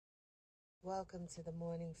Welcome to the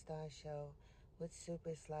Morning Star Show with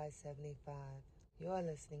Super Sly 75. You're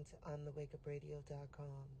listening to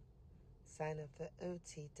onthewakeupradio.com. Sign up for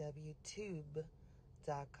OTWTube.com,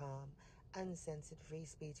 uncensored free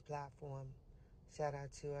speech platform. Shout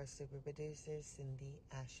out to our super producer, Cindy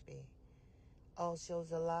Ashby. All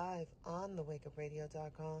shows are live on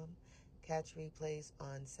thewakeupradio.com. Catch replays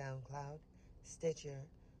on SoundCloud, Stitcher,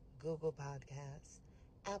 Google Podcasts,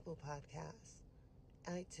 Apple Podcasts,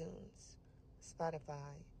 iTunes,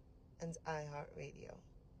 Spotify, and iHeartRadio,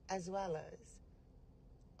 as well as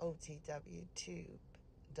OTWTube.com.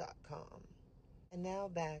 And now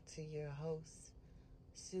back to your host,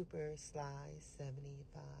 Super Sly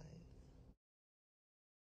 75.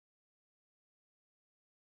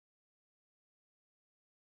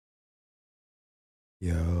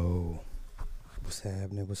 Yo, what's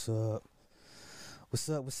happening? What's up? What's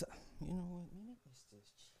up? What's up? You know what? Let me use this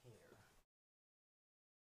chair.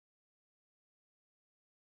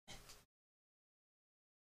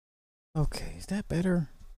 Okay, is that better?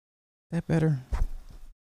 That better?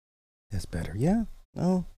 That's better. Yeah?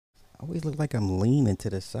 No? I always look like I'm leaning to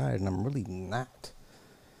the side and I'm really not.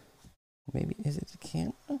 Maybe, is it the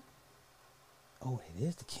camera? Oh, it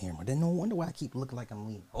is the camera. Then no wonder why I keep looking like I'm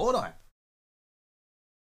leaning. Hold on.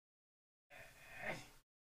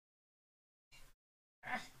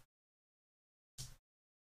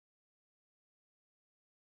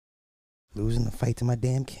 Losing the fight to my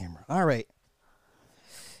damn camera. All right.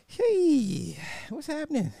 Hey, what's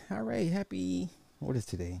happening? All right, what is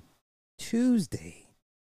today? Tuesday.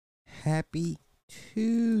 Happy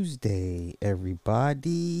Tuesday,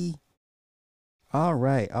 everybody. All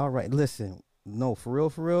right, all right. Listen, no,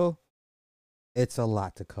 for real, it's a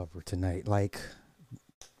lot to cover tonight. Like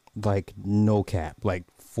no cap, like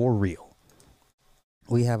for real.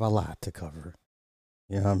 We have a lot to cover.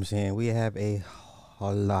 You know what I'm saying? We have a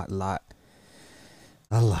lot.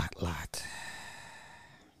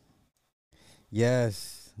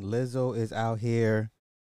 Yes, Lizzo is out here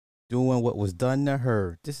doing what was done to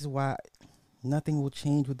her. This is why nothing will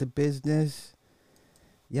change with the business.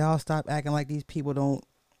 Y'all stop acting like these people don't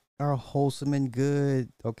are wholesome and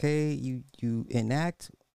good. Okay, you enact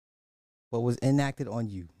what was enacted on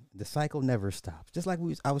you. The cycle never stops. Just like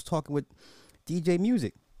I was talking with DJ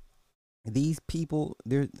Music. These people,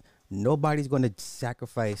 there, nobody's going to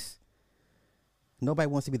sacrifice. Nobody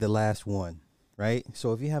wants to be the last one, right?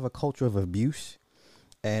 So if you have a culture of abuse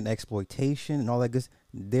and exploitation and all that good,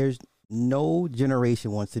 there's no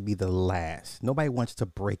generation wants to be the last. Nobody wants to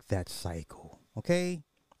break that cycle. Okay,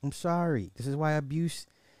 I'm sorry. This is why abuse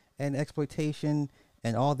and exploitation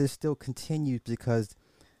and all this still continues because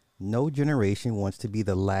no generation wants to be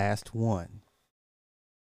the last one.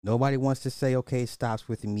 Nobody wants to say, okay, it stops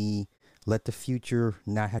with me. Let the future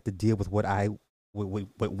not have to deal with what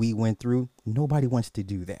we went through. Nobody wants to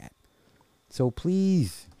do that. So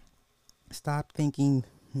please stop thinking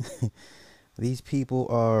these people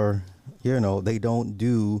are, they don't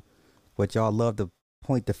do what y'all love to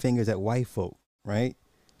point the fingers at white folk, right?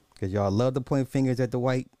 Because y'all love to point fingers at the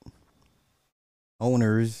white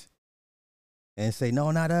owners and say,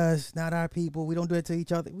 no, not us, not our people. We don't do it to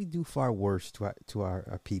each other. We do far worse to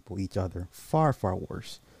our people, each other. Far, far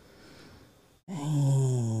worse.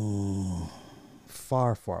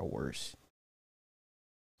 Far worse.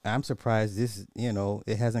 I'm surprised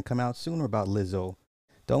it hasn't come out sooner about Lizzo.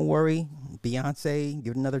 Don't worry, Beyonce,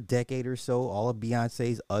 give it another decade or so. All of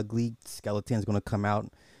Beyonce's ugly skeleton is going to come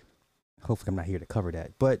out. Hopefully, I'm not here to cover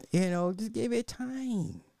that. But, just give it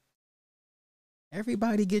time.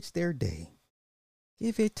 Everybody gets their day.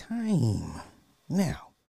 Give it time.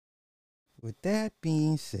 Now, with that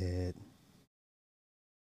being said,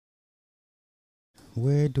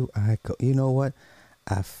 where do I go? You know what?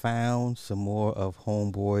 I found some more of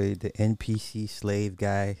Homeboy, the NPC slave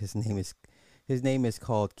guy. His name is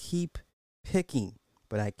called Keep Picking,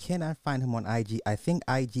 but I cannot find him on IG. I think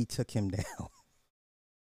IG took him down.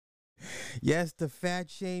 Yes, the fat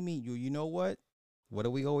shaming. You know what? What do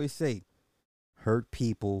we always say? Hurt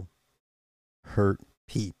people hurt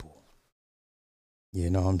people. You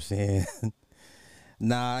know what I'm saying?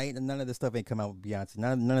 Nah, none of the stuff ain't come out with Beyonce.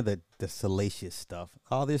 None of the salacious stuff.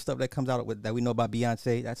 All this stuff that comes out with that we know about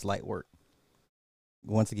Beyonce, that's light work.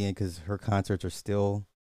 Once again, because her concerts are still.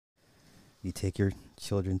 You take your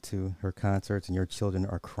children to her concerts, and your children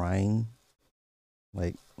are crying.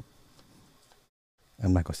 Like,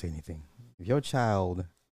 I'm not gonna say anything. If your child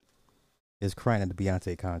is crying at the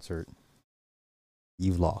Beyonce concert,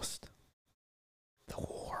 you've lost the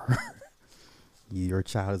war. Your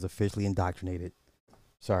child is officially indoctrinated.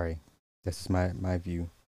 Sorry, this is my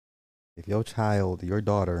view. If your child, your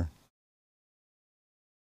daughter,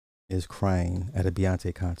 is crying at a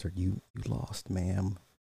Beyonce concert, you lost, ma'am.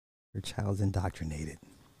 Your child's indoctrinated.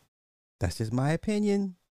 That's just my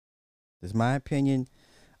opinion. That's my opinion.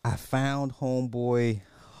 I found homeboy.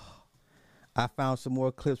 I found some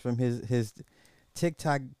more clips from his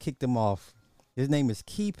TikTok. Kicked him off. His name is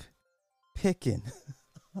Keep Picking.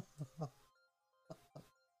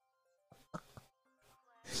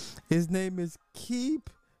 His name is Keep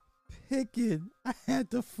Picking. I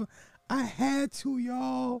had to,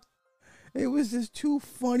 y'all. It was just too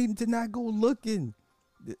funny to not go looking.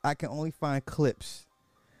 I can only find clips.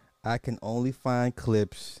 I cannot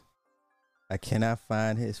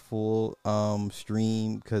find his full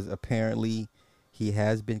stream because apparently he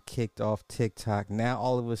has been kicked off TikTok. Now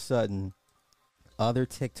all of a sudden, other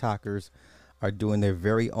TikTokers are doing their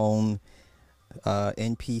very own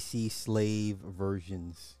NPC slave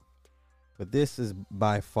versions. But this is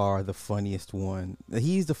by far the funniest one.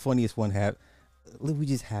 He's the funniest one. We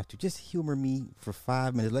just have to. Just humor me for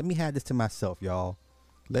 5 minutes. Let me have this to myself, y'all.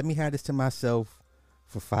 Let me have this to myself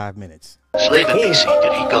for 5 minutes. Slave NPC,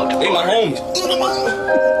 did he go to? Hey, my homies.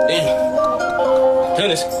 Damn.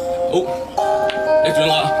 Tennis. Oh. Extra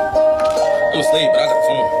line. I'm a slave, but I got the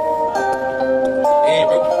phone. Damn,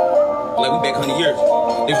 bro. Like, we back 100 years.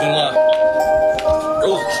 Extra line.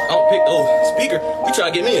 Roses. I don't pick those. Speaker. You try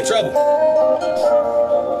to get me in trouble.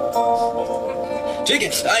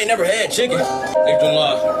 Chicken. I ain't never had chicken. Extra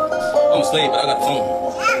line. I'm a slave, but I got the phone.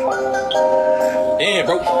 Damn,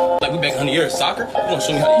 bro. Like, we back 100 years. Soccer? You gonna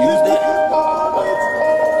show me how to use that?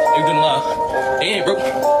 You doing live? Damn, bro.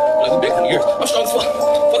 Like, we back 100 years. I'm strong as fuck.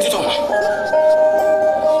 What you talking about?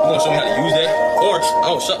 You gonna show me how to use that? Orange. I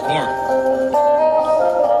don't shut corn.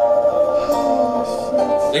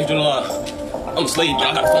 You doing live? I'm a slave, but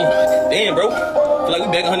I got a phone. Damn, bro. Feel like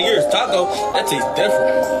we back 100 years. Taco, that tastes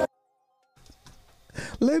different.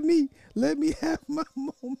 Let me have my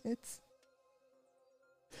moments.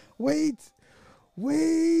 Wait.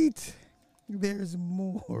 There's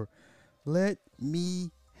more. Let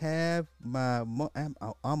me have my.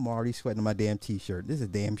 I'm already sweating my damn t-shirt. This is a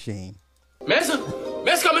damn shame. Mess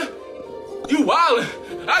coming. You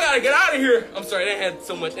wildin'. I gotta get out of here. I'm sorry, they had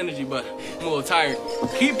so much energy, but I'm a little tired.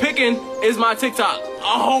 Keep Picking is my TikTok.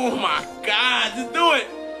 Oh my God, just do it.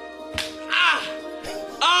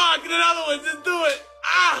 Get another one. Just do it.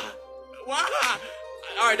 Why?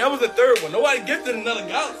 All right, that was the third one. Nobody gifted another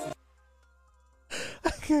galaxy.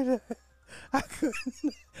 I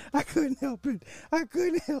couldn't help it.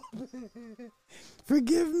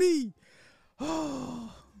 Forgive me.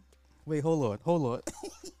 Oh, wait, hold on.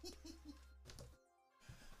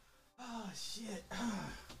 Oh, shit.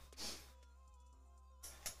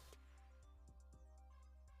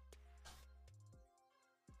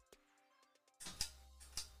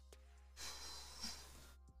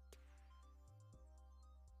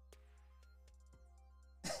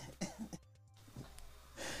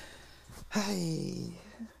 Hi.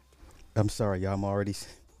 I'm sorry, y'all. I'm already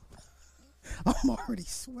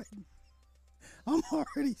sweating.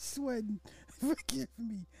 Forgive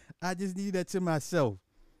me. I just need that to myself.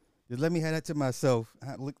 Just let me have that to myself.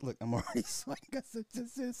 Look, I'm already sweating because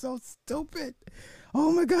this is so stupid.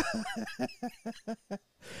 Oh my God.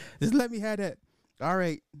 Just let me have that. All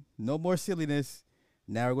right. No more silliness.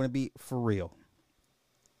 Now we're going to be for real.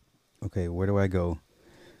 Okay, where do I go?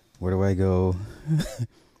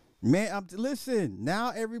 Man, listen.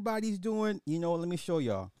 Now everybody's doing, let me show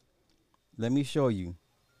y'all. Let me show you.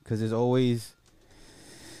 Because there's always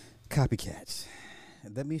copycats.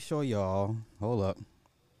 Let me show y'all. Hold up.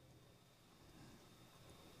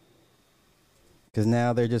 Because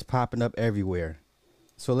now they're just popping up everywhere.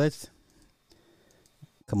 So let's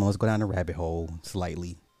go down the rabbit hole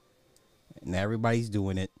slightly. And everybody's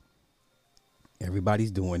doing it. Me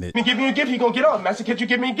give me a gift, he gonna get on. Master, can't you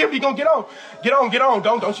give me a gift, he gonna get on. Get on.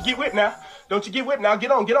 Don't you get whipped now. Don't you get whipped now. Get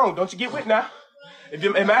on. Don't you get whipped now. If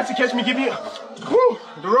Master catch me, give me a... Whew,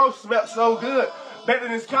 the roast smells so good. Better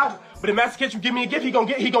than this cotton. But if Master catch you, give me a gift, he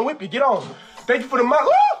gonna whip you. Get on. Thank you for the monkey.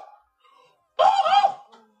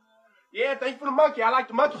 Yeah, thank you for the monkey. I like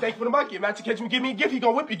the monkey. Thank you for the monkey. If Master catch me, give me a gift, he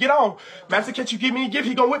gonna whip you. Get on. Master catch you, give me a gift,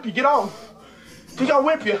 he gonna whip you. Get on. He gonna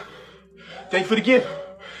whip you. Thank you for the gift.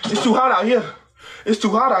 It's too hot out here. It's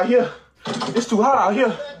too hot out here.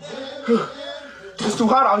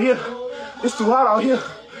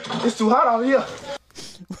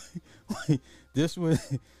 Wait, this one.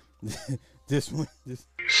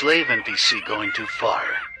 Slave NPC going too far.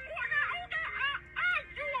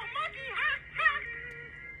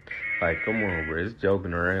 Like, come on, bro. It's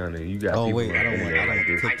joking around, and you got. Oh people wait, I don't want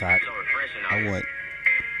TikTok.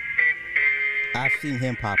 I've seen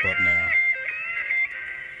him pop up now.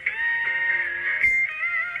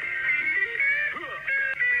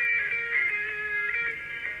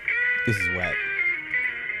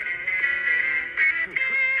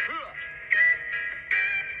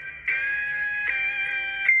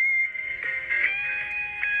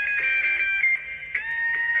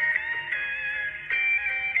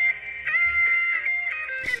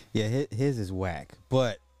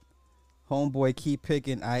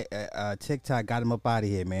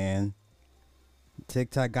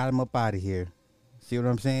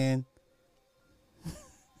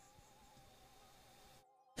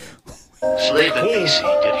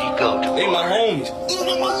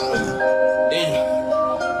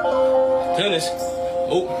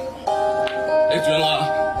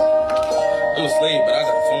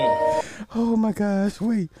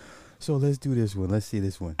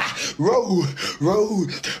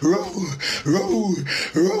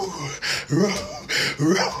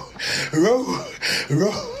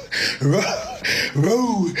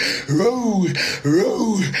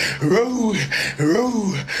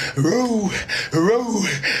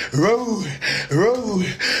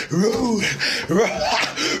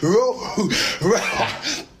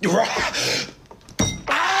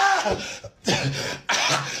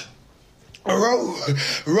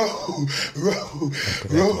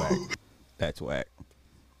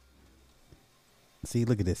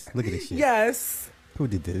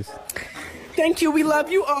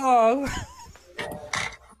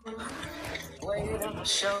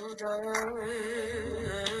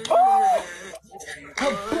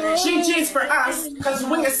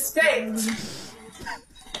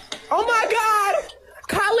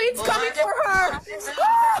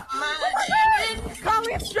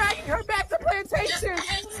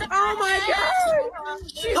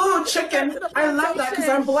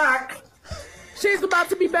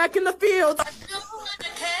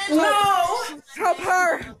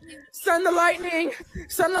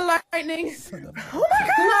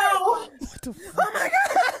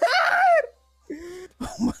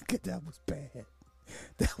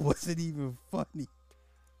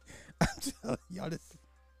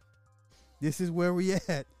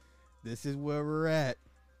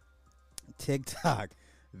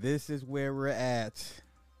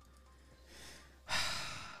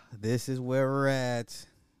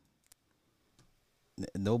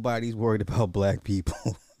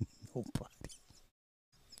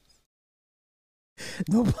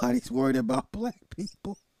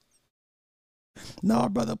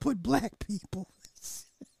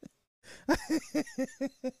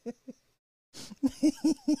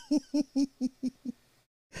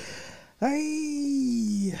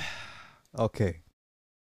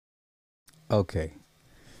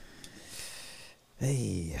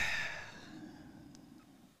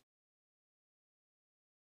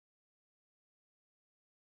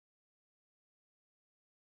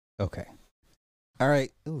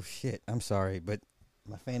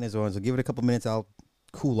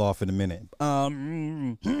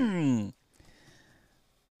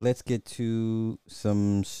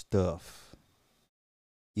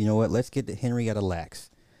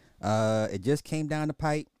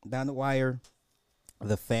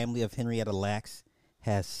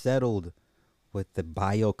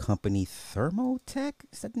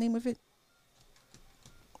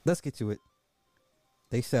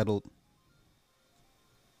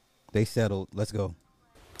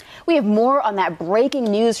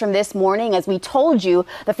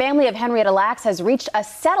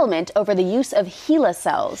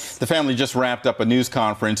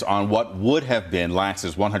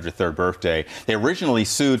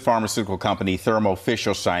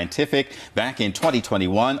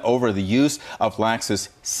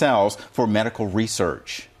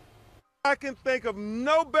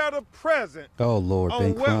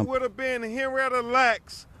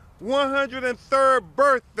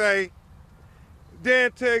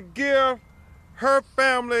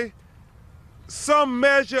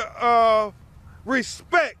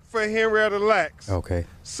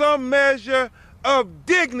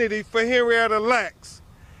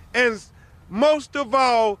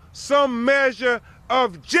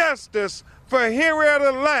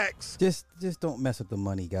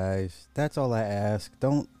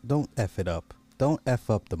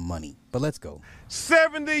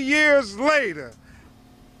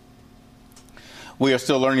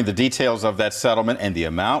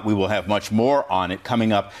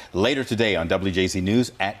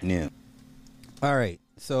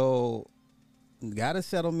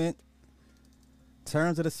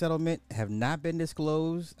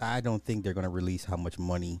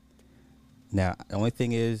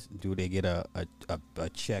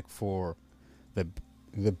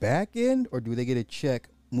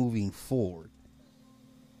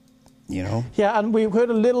 You know? Yeah, and we've heard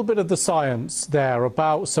a little bit of the science there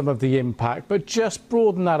about some of the impact, but just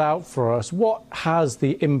broaden that out for us. What has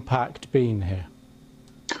the impact been here?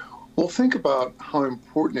 Well, think about how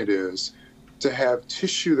important it is to have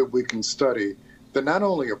tissue that we can study that not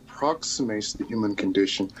only approximates the human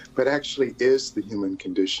condition, but actually is the human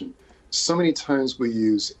condition. So many times we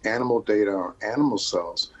use animal data or animal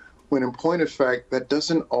cells, when in point of fact, that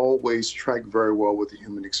doesn't always track very well with the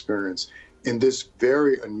human experience. In this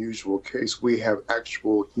very unusual case, we have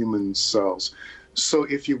actual human cells. So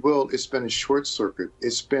if you will, it's been a short circuit.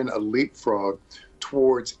 It's been a leapfrog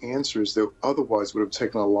towards answers that otherwise would have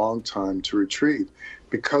taken a long time to retrieve.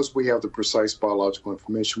 Because we have the precise biological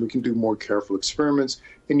information, we can do more careful experiments.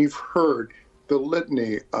 And you've heard the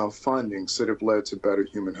litany of findings that have led to better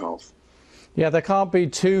human health. Yeah, there can't be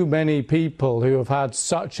too many people who have had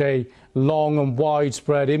such a long and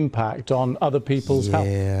widespread impact on other people's health.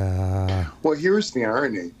 Yeah. Well, here's the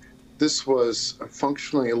irony. This was a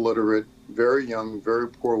functionally illiterate, very young, very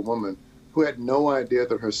poor woman who had no idea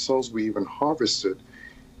that her cells were even harvested.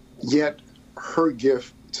 Yet her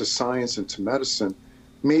gift to science and to medicine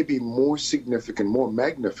may be more significant, more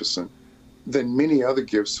magnificent than many other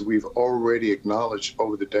gifts we've already acknowledged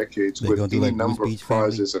over the decades with any number of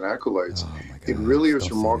prizes and accolades. It really is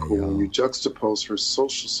remarkable when you juxtapose her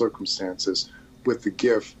social circumstances with the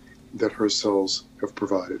gift that her cells have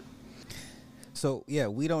provided. So, yeah,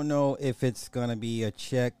 we don't know if it's going to be a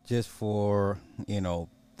check just for, the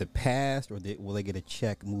past, or will they get a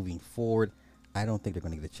check moving forward? I don't think they're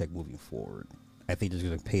going to get a check moving forward. I think they're just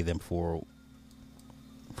going to pay them for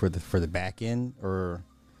the back end, or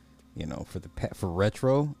for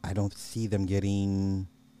retro. I don't see them getting,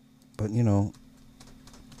 but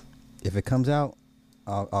if it comes out,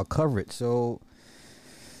 I'll cover it. So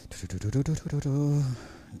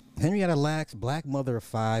Henrietta Lacks, black mother of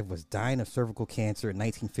 5, was dying of cervical cancer in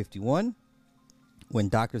 1951 when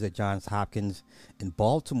doctors at Johns Hopkins in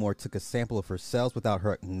Baltimore took a sample of her cells without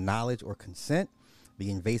her knowledge or consent. The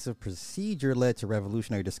invasive procedure led to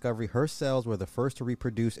revolutionary discovery. Her cells were the first to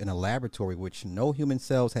reproduce in a laboratory, which no human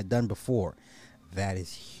cells had done before. That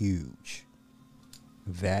is huge.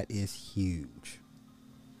 That is huge.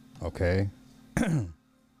 Okay.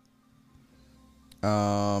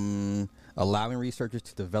 Allowing researchers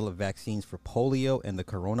to develop vaccines for polio and the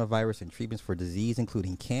coronavirus and treatments for disease,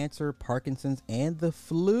 including cancer, Parkinson's, and the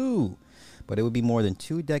flu. But it would be more than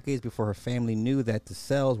 2 decades before her family knew that the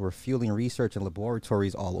cells were fueling research in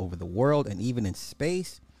laboratories all over the world and even in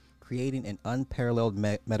space, creating an unparalleled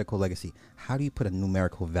medical legacy. How do you put a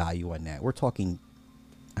numerical value on that? We're talking,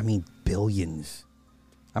 billions.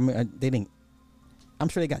 I'm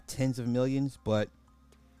sure they got tens of millions, but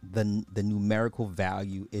the numerical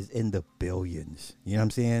value is in the billions. You know what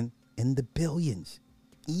I'm saying? In the billions.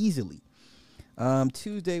 Easily.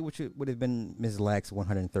 Tuesday, which would have been Ms. Lack's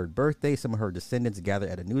 103rd birthday, some of her descendants gathered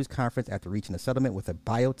at a news conference after reaching a settlement with a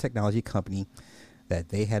biotechnology company that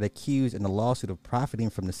they had accused in a lawsuit of profiting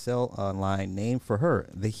from the cell line named for her,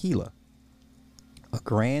 the HeLa. A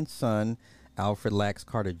grandson, Alfred Lax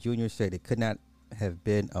Carter Jr., said it could not have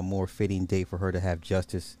been a more fitting day for her to have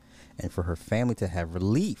justice and for her family to have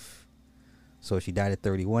relief. So she died at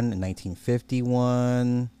 31 in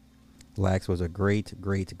 1951. Lax was a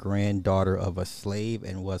great-great-granddaughter of a slave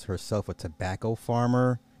and was herself a tobacco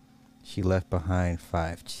farmer. She left behind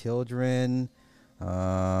 5 children.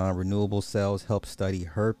 Renewable cells help study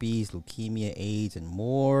herpes, leukemia, AIDS, and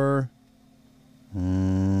more.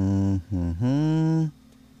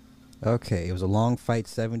 Okay, it was a long fight,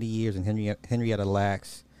 70 years, and Henrietta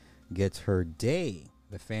Lacks gets her day.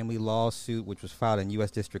 The family lawsuit, which was filed in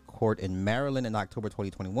U.S. District Court in Maryland in October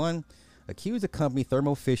 2021, accused the company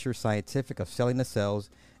Thermo Fisher Scientific of selling the cells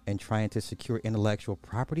and trying to secure intellectual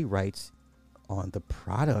property rights on the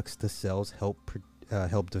products the cells help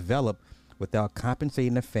develop without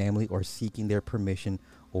compensating the family or seeking their permission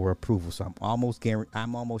or approval. So I'm almost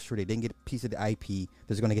sure they didn't get a piece of the IP.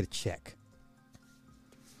 They're going to get a check.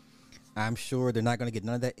 I'm sure they're not going to get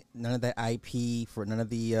none of that IP for none of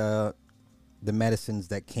the medicines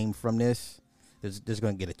that came from this. They're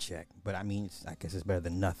going to get a check. But I guess it's better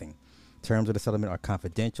than nothing. Terms of the settlement are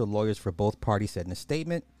confidential. Lawyers for both parties said in a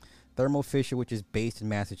statement. Thermo Fisher, which is based in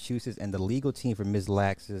Massachusetts, and the legal team for Ms.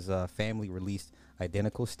 Lax's family released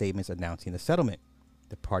identical statements announcing the settlement.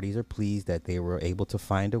 The parties are pleased that they were able to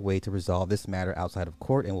find a way to resolve this matter outside of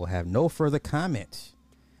court and will have no further comments.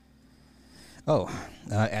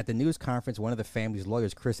 At the news conference, one of the family's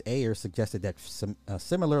lawyers, Chris Ayer, suggested that some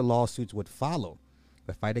similar lawsuits would follow.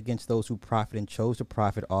 The fight against those who profit and chose to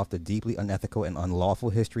profit off the deeply unethical and unlawful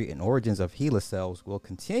history and origins of HeLa cells will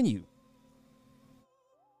continue.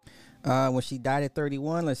 When she died at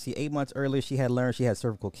 31, let's see, 8 months earlier, she had learned she had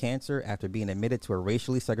cervical cancer after being admitted to a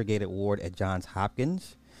racially segregated ward at Johns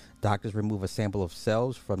Hopkins. Doctors removed a sample of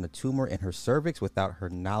cells from the tumor in her cervix without her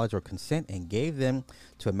knowledge or consent and gave them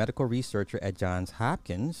to a medical researcher at Johns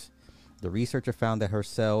Hopkins. The researcher found that her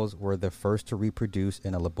cells were the first to reproduce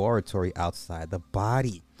in a laboratory outside the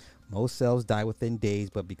body. Most cells die within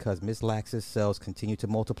days, but because Ms. Lax's cells continue to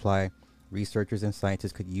multiply, researchers and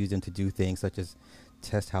scientists could use them to do things such as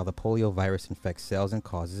test how the polio virus infects cells and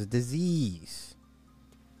causes disease.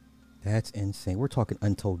 That's insane. We're talking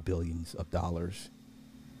untold billions of dollars.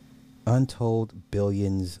 Untold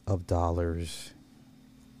billions of dollars.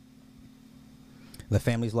 The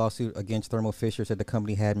family's lawsuit against Thermo Fisher said the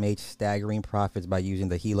company had made staggering profits by using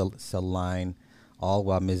the HeLa cell line, all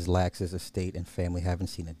while Ms. Lax's estate and family haven't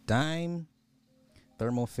seen a dime.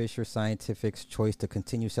 Thermo Fisher Scientific's choice to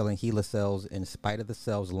continue selling HeLa cells in spite of the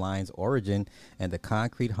cell's line's origin and the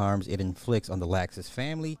concrete harms it inflicts on the Lax's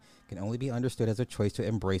family can only be understood as a choice to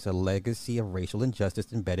embrace a legacy of racial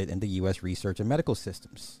injustice embedded in the U.S. research and medical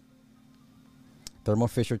systems. Thermo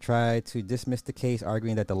Fisher tried to dismiss the case,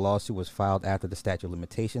 arguing that the lawsuit was filed after the statute of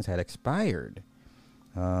limitations had expired.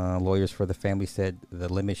 Lawyers for the family said the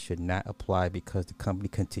limit should not apply because the company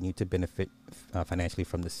continued to benefit financially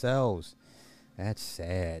from the cells. That's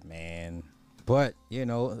sad, man. But, you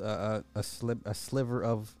know, a sliver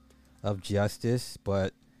of justice.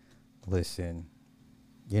 But listen,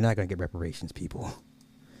 you're not going to get reparations, people.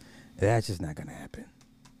 That's just not going to happen.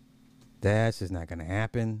 That's just not going to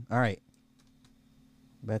happen. All right.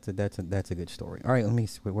 That's a good story. All right, let me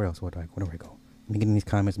see. Where else? Where do I go? Let me get in these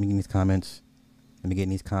comments.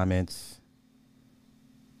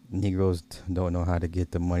 Negroes don't know how to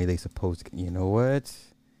get the money they supposed to. You know what?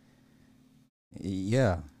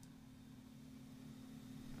 Yeah.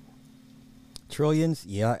 Trillions.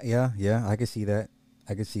 Yeah. I can see that.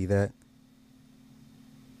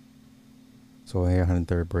 So her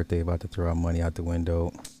 103rd birthday, about to throw our money out the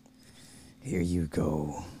window. Here you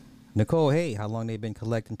go. Nicole, hey, how long they been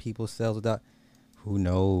collecting people's cells without? Who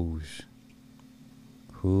knows?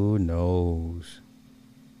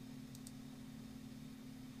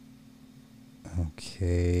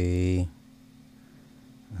 Okay.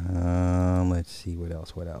 Let's see what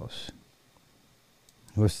else.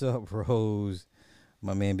 What's up, Rose?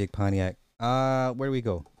 My man, Big Pontiac. Where do we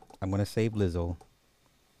go? I'm gonna save Lizzo.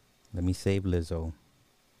 Let me save Lizzo,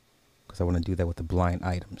 because I want to do that with the blind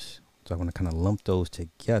items. So I want to kind of lump those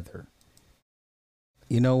together.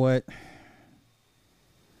 You know what?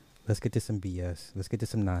 Let's get to some BS. Let's get to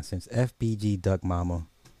some nonsense. FBG Duck Mama.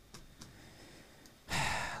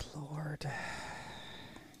 Lord.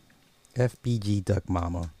 FBG Duck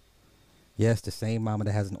Mama. Yes, the same mama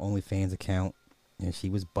that has an OnlyFans account. And she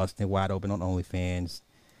was busting wide open on OnlyFans.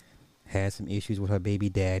 Had some issues with her baby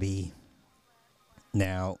daddy.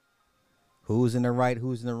 Now, who's in the right,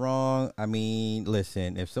 who's in the wrong? I mean,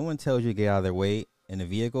 listen, if someone tells you to get out of their way in the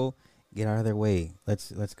vehicle, get out of their way.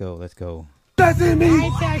 Let's go. That's in me. I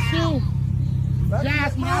ain't that shoe.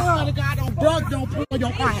 Jasmine, I swear to God, on Doug, don't pull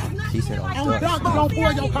your car. She said on Doug, don't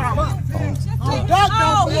pull your car. On Doug,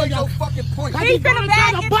 don't pull your fucking point. He's finna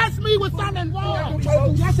try to bust me with something wrong.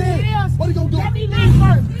 Yes, it is. What are you gonna do? Let me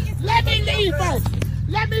leave first.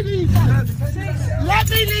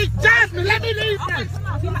 Jasmine, let me leave first.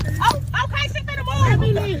 Okay, she finna move. Let me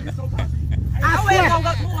leave.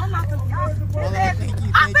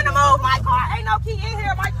 I'm finna move my car. Ain't no key in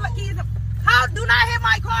here. My keys. How do not hit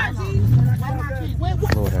my car, G?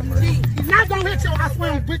 Lord have mercy. He's not gonna hit you. I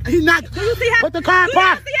swear. He's not. Do you see how? With the car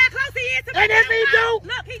parked. See how close he is to me? And if he do,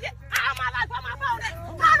 look, he just. Oh my life, on my phone.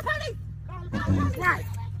 Call the police. Right.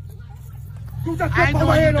 I ain't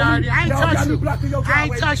doing you dirty. I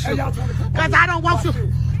ain't touch you. Because I don't want you.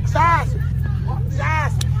 Jazz.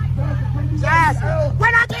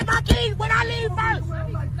 When I get my keys, when I leave first.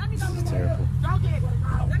 This is terrible.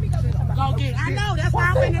 Go get it. I know. That's why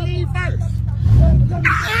I'm finna leave first.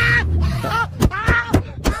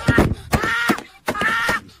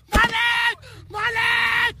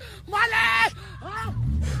 My leg.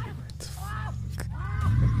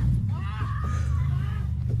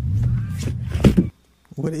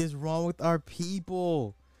 What is wrong with our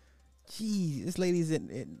people? Jeez, this lady's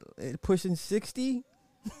pushing 60.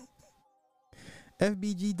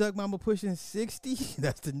 FBG Duck Mama pushing 60.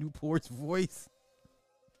 That's the Newport's voice.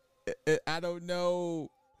 I don't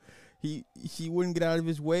know. She wouldn't get out of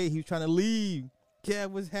his way. He was trying to leave.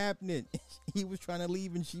 Kev, what's happening? He was trying to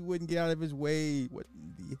leave and she wouldn't get out of his way. What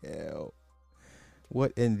in the hell?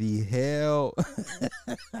 What in the hell?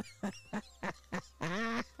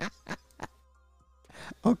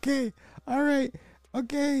 Okay. All right.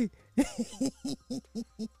 Okay.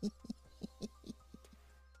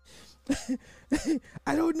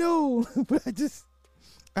 I don't know, but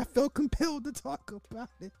I felt compelled to talk about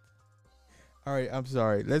it. All right, I'm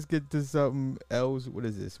sorry. Let's get to something else. What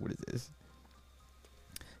is this?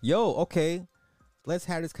 Yo, okay. Let's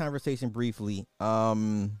have this conversation briefly.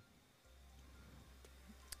 The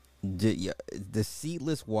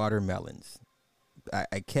seedless watermelons.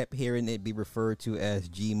 I kept hearing it be referred to as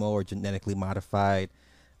GMO or genetically modified.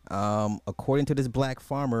 According to this black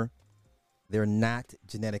farmer, they're not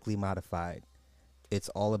genetically modified. It's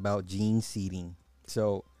all about gene seeding.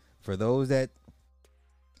 So for those that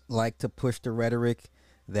like to push the rhetoric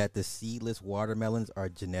that the seedless watermelons are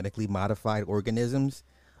genetically modified organisms,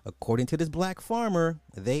 according to this black farmer,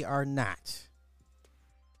 they are not.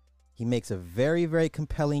 He makes a very, very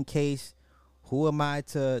compelling case. Who am I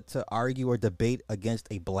to argue or debate against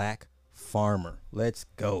a black farmer? Let's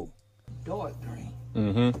go. Dark green.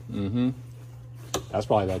 That's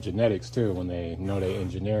probably that genetics too, when they know they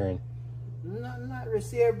engineering. Not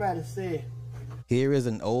really everybody say. Here is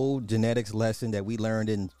an old genetics lesson that we learned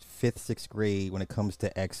in 5th, 6th grade when it comes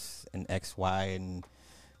to X and XY and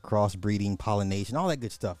crossbreeding, pollination, all that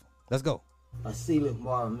good stuff. Let's go. A seedless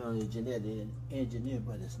watermelon is genetically engineered,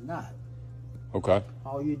 but it's not. Okay.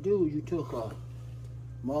 All you do, you took a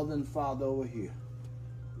mother and father over here,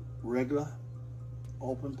 regular,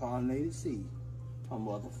 open pollinated seed. A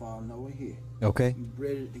mother and father over here. Okay. You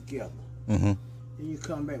bred it together. Mm-hmm. Then you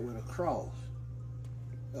come back with a cross.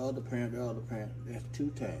 The other parent, that's 2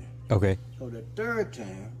 times. Okay. So the 3rd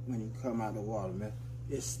time, when you come out the watermelon,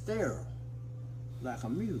 it's sterile, like a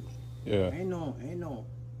mule. Yeah. Ain't no.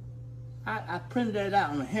 I printed that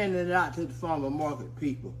out and handed it out to the farmer market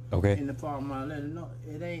people. Okay. And the farmer let them know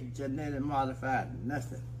it ain't genetically modified,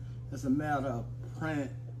 nothing. It's a matter of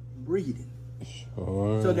plant breeding.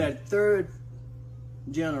 Sure. So that 3rd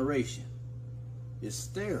generation is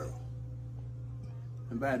sterile.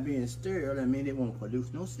 And by being sterile, that means it won't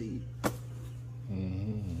produce no seed.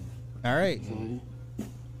 All right.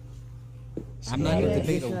 I'm not going to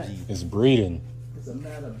debate OG. It's breeding. It's a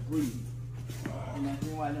matter of breeding. And that's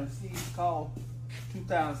why them seeds cost,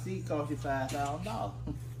 2,000 seeds cost you $5,000.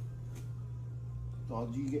 So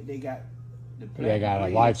they got the plant. They got a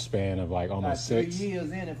lifespan of like almost 6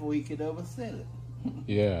 years in it before we could ever sell it.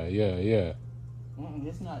 Yeah.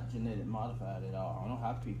 It's not genetic modified at all. I don't know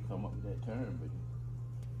how people come up with that term, but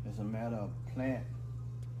it's a matter of plant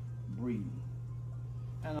breeding.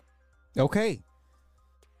 Okay.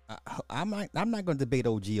 I'm not going to debate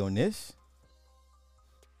OG on this.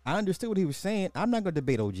 I understood what he was saying. I'm not going to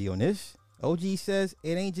debate OG on this. OG says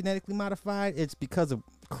it ain't genetically modified. It's because of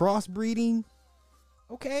crossbreeding.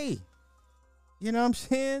 Okay. You know what I'm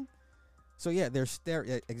saying? So yeah, they're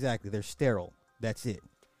sterile. Exactly. They're sterile. That's it.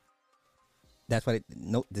 That's why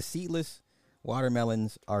the seedless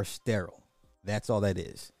watermelons are sterile. That's all that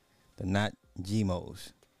is. They're not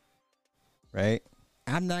GMOs. Right?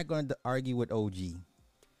 I'm not going to argue with OG.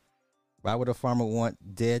 Why would a farmer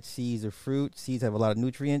want dead seeds or fruit? Seeds have a lot of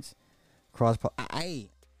nutrients. I'm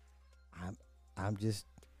just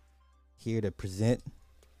here to present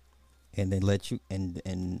and then let you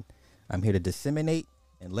and I'm here to disseminate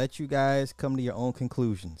and let you guys come to your own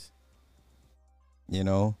conclusions. You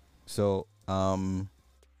know? So I'm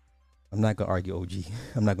not gonna argue OG.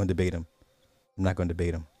 I'm not gonna debate him.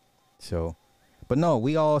 So but no,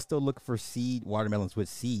 we all still look for seed watermelons with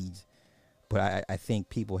seeds. But I think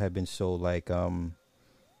people have been so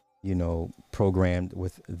programmed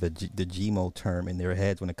with the GMO term in their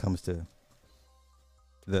heads when it comes to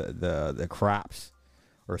the crops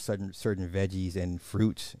or certain veggies and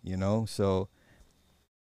fruits, So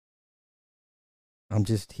I'm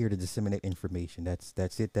just here to disseminate information.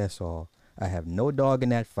 That's it. That's all. I have no dog in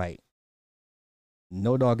that fight.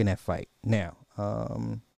 Now,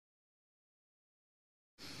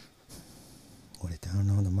 what it down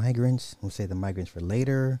on the migrants? We'll say the migrants for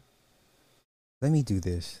later. Let me do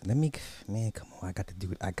this. Man, come on. I got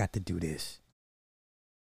to do this.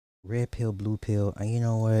 Red pill, blue pill. And you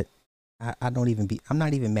know what? I'm not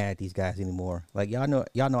even mad at these guys anymore. Like y'all know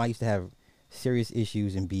I used to have serious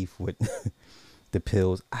issues and beef with the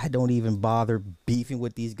pills. I don't even bother beefing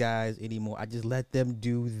with these guys anymore. I just let them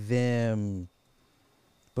do them.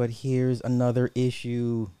 But here's another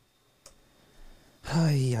issue.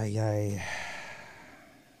 Ay.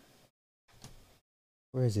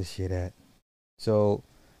 Where is this shit at? So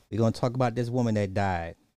we're going to talk about this woman that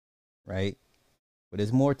died, right? But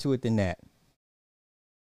there's more to it than that.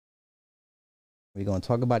 We're going to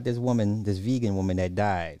talk about this vegan woman that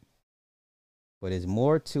died. But there's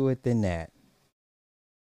more to it than that.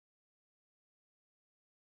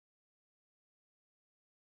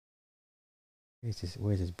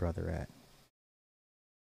 Where's his brother at?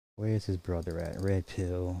 Where's his brother at? Red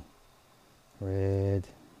pill. Red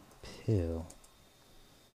pill.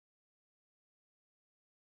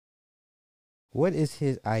 What is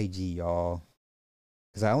his IG, y'all?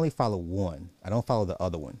 Because I only follow one. I don't follow the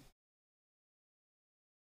other one.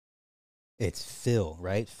 It's Phil,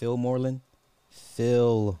 right? Phil Moreland?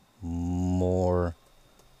 Phil Moreland.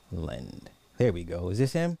 There we go. Is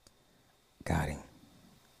this him? Got him.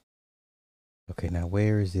 Okay, now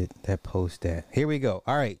where is it that post at? Here we go.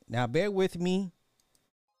 All right, now bear with me.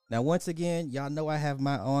 Now, once again, y'all know I have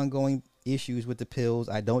my ongoing issues with the pills.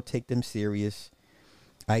 I don't take them serious.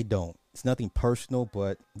 I don't. It's nothing personal,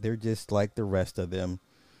 but they're just like the rest of them.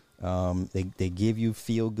 They give you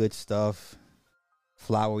feel good stuff,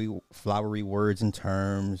 flowery words and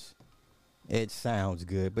terms. It sounds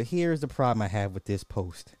good, but here's the problem I have with this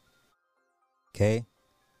post. Okay?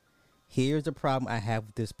 Here's the problem I have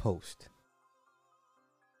with this post.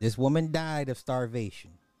 This woman died of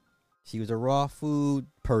starvation. She was a raw food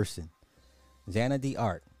person. Xana the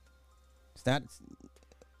Art. It's not,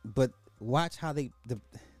 but watch how it's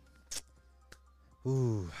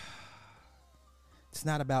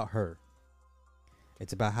not about her.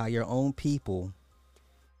 It's about how your own people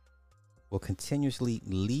will continuously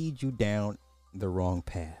lead you down the wrong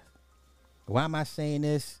path. Why am I saying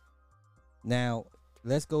this? Now,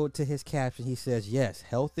 let's go to his caption. He says, yes,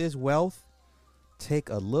 health is wealth. Take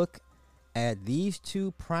a look at these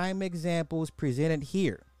two prime examples presented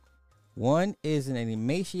here. One is an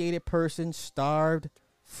emaciated person, starved,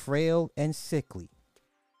 frail, and sickly.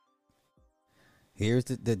 Here's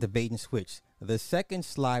the bait and switch. The second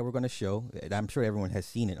slide we're going to show, I'm sure everyone has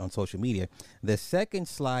seen it on social media. The second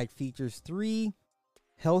slide features three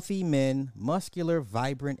healthy men, muscular,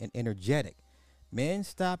 vibrant, and energetic. Men,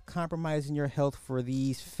 stop compromising your health for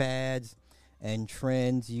these fads and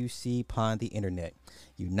trends you see upon the internet.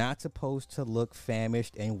 You're not supposed to look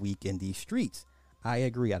famished and weak in these streets. I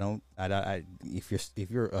agree. If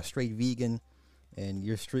you're a straight vegan and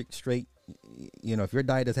you're straight, you know, if your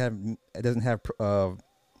diet doesn't have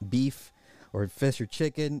beef or fish or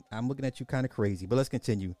chicken, I'm looking at you kind of crazy. But let's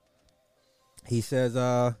continue. He says,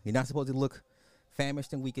 you're not supposed to look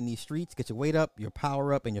famished and weak in these streets. Get your weight up, your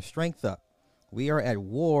power up, and your strength up. We are at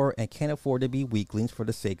war and can't afford to be weaklings for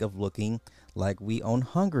the sake of looking like we own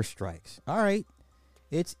hunger strikes. All right.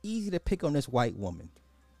 It's easy to pick on this white woman.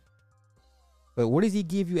 But what does he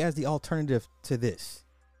give you as the alternative to this?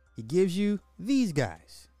 He gives you these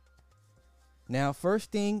guys. Now,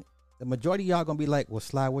 first thing, the majority of y'all going to be like, well,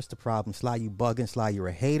 Sly, what's the problem? Sly, you bugging. Sly, you're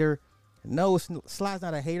a hater. No, Sly's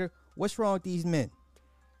not a hater. What's wrong with these men?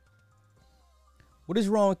 What is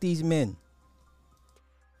wrong with these men?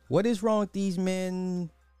 What is wrong with these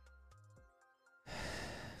men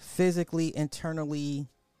physically, internally,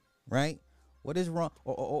 right? What is wrong?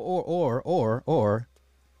 Or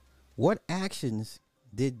what actions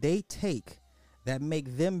did they take that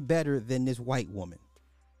make them better than this white woman?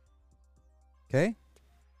 Okay?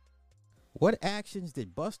 What actions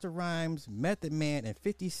did Busta Rhymes, Method Man, and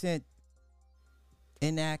 50 Cent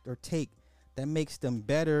enact or take that makes them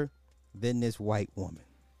better than this white woman?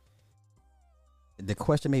 The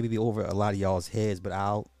question may be over a lot of y'all's heads, but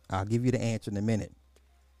I'll give you the answer in a minute.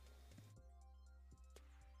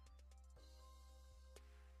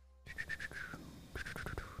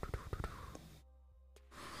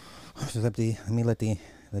 So let the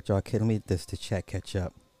chat catch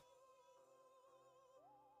up.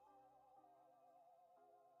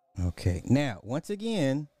 Okay, now once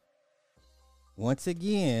again,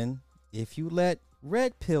 if you let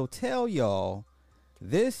Red Pill tell y'all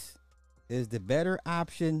this is the better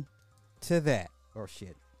option to that. Or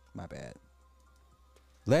shit, my bad.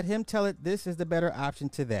 Let him tell it this is the better option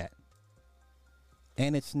to that.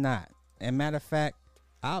 And it's not. And matter of fact,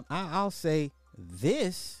 I'll say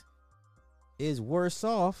this is worse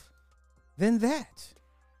off than that.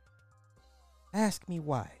 Ask me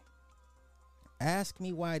why. Ask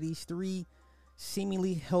me why these three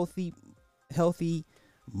seemingly healthy,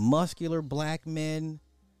 muscular black men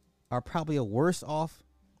are probably a worse off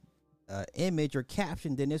image or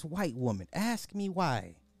caption than this white woman. Ask me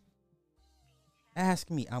why.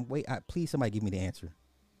 Ask me. Please, somebody give me the answer.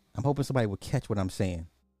 I'm hoping somebody will catch what I'm saying.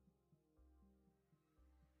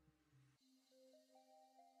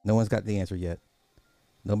 No one's got the answer yet.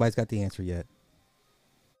 Nobody's got the answer yet.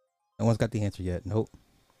 No one's got the answer yet.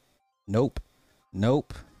 Nope.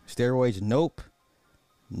 Steroids, nope.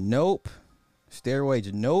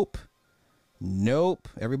 Steroids, nope.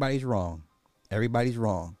 Everybody's wrong.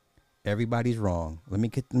 Let me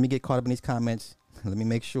get caught up in these comments. Let me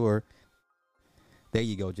make sure. There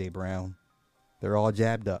you go, Jay Brown. They're all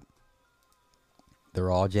jabbed up.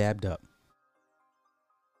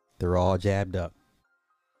 They're all jabbed up.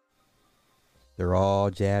 They're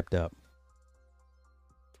all jabbed up.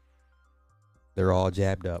 They're all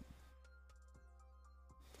jabbed up.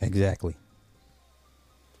 Exactly.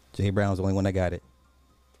 Jay Brown's the only one that got it.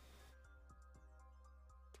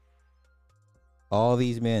 All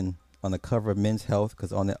these men on the cover of Men's Health,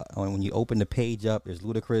 because when you open the page up, there's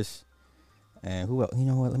Ludacris and who else? You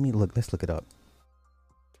know what? Let's look it up.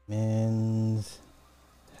 Men's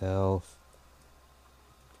Health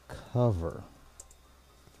cover.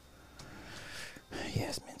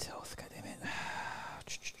 Yes, Men's Health. God damn it.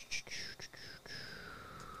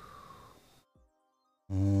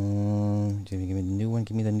 Jimmy, give me the new one.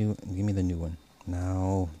 Give me the new one.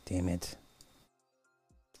 No, damn it.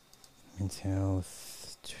 Men's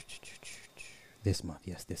Health. This month,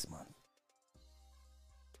 yes, this month.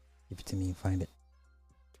 Give it to me and find it.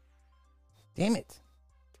 Damn it.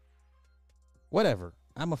 Whatever.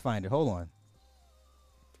 I'm gonna find it. Hold on.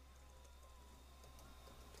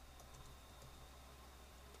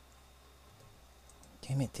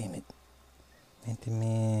 Damn it.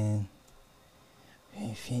 Man.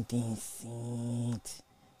 50 Cent.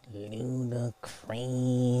 Ludacris.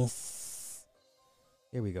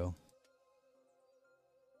 Here we go.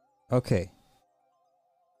 Okay.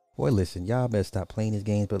 Boy, listen, y'all better stop playing these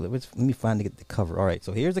games, but let me find the cover. All right,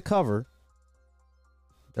 so here's the cover.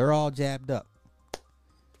 They're all jabbed up.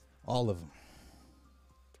 All of them.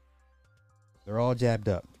 They're all jabbed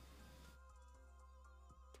up.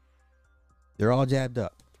 They're all jabbed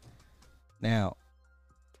up. Now,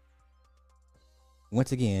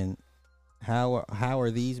 once again, how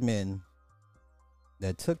are these men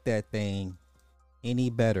that took that thing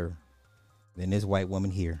any better than this white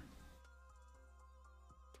woman here?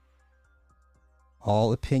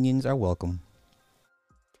 All opinions are welcome.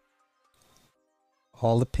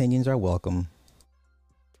 All opinions are welcome.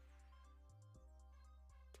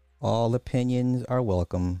 All opinions are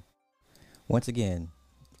welcome. Once again,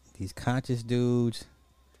 these conscious dudes,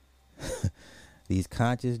 these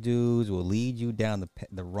conscious dudes will lead you down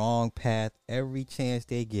the wrong path every chance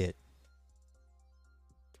they get.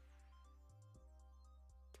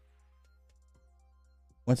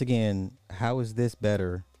 Once again, how is this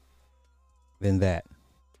better than that?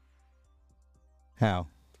 How?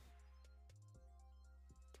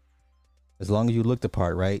 As long as you look the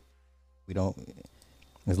part, right?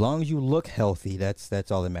 As long as you look healthy,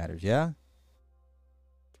 that's all that matters, yeah?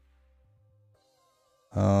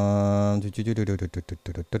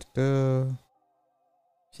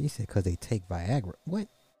 She said because they take Viagra. What?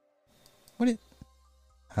 I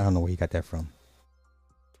don't know where you got that from.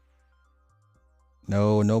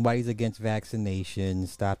 No, nobody's against vaccination.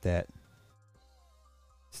 Stop that.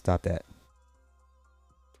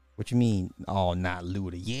 What you mean? Oh, not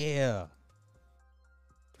Luda. Yeah.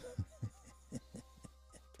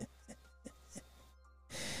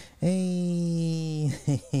 Hey.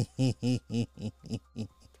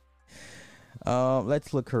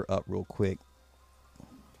 Let's look her up real quick.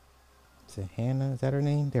 Is it Hannah? Is that her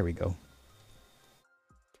name? There we go.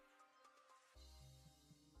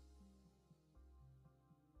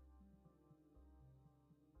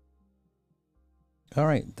 All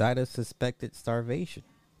right, died of suspected starvation.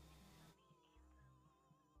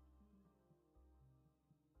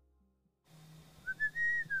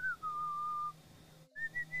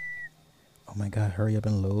 Oh my God, hurry up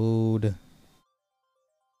and load.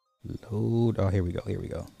 Load. Oh, here we go. Creamy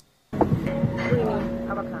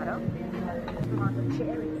avocado, tomato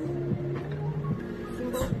cherries,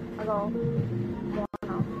 simple, ago,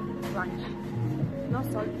 buono, lunch. No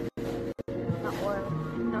salt, no oil,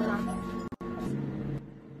 no nuts.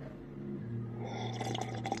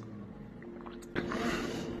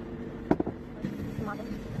 Tomato.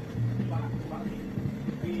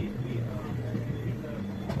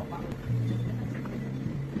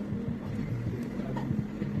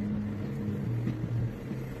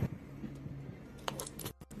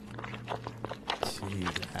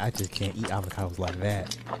 I just can't eat avocados like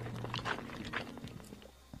that.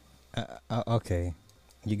 Okay.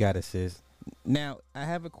 You got it, sis. Now, I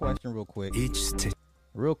have a question real quick.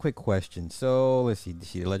 Real quick question. So, let's see.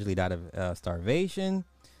 She allegedly died of starvation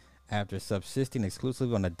after subsisting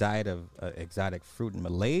exclusively on a diet of exotic fruit in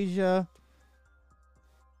Malaysia.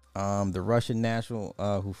 The Russian national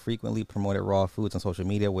who frequently promoted raw foods on social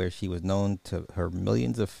media, where she was known to her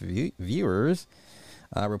millions of viewers,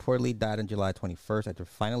 reportedly died on July 21st after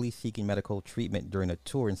finally seeking medical treatment during a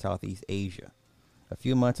tour in Southeast Asia. A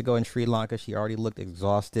few months ago in Sri Lanka, she already looked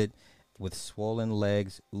exhausted with swollen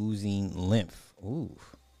legs oozing lymph. Ooh.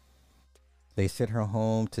 They sent her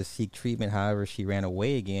home to seek treatment. However, she ran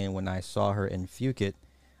away again. When I saw her in Phuket,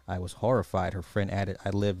 I was horrified. Her friend added, I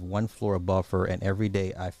lived one floor above her, and every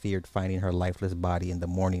day I feared finding her lifeless body in the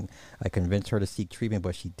morning. I convinced her to seek treatment,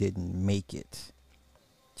 but she didn't make it.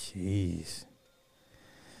 Jeez.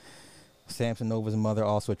 Samsonova's mother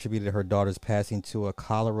also attributed her daughter's passing to a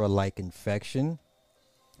cholera-like infection.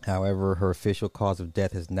 However, her official cause of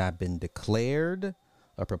death has not been declared.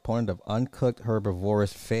 A proponent of uncooked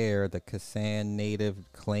herbivorous fare, the Kasan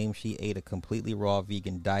native claims she ate a completely raw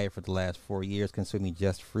vegan diet for the last 4 years, consuming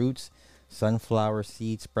just fruits, sunflower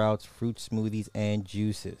seed sprouts, fruit smoothies, and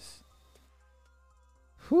juices.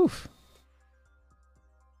 Whew.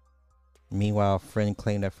 Meanwhile, a friend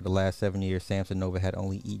claimed that for the last 7 years, Samsonova had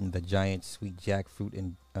only eaten the giant sweet jackfruit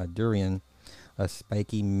and durian, a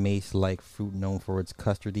spiky mace-like fruit known for its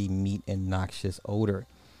custardy meat and noxious odor.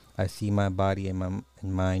 I see my body and my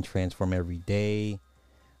mind transform every day.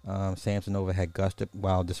 Samsonova had gushed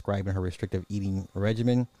while describing her restrictive eating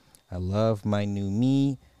regimen. I love my new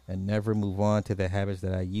me and never move on to the habits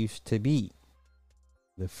that I used to be.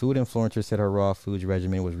 The food influencer said her raw foods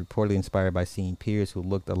regimen was reportedly inspired by seeing peers who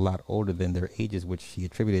looked a lot older than their ages, which she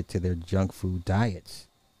attributed to their junk food diets.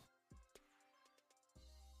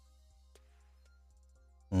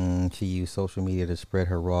 She used social media to spread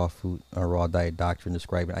her raw diet doctrine,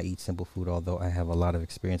 describing, I eat simple food, although I have a lot of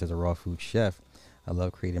experience as a raw food chef. I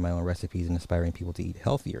love creating my own recipes and inspiring people to eat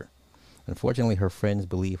healthier. Unfortunately, her friends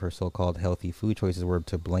believe her so-called healthy food choices were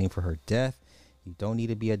to blame for her death. You don't need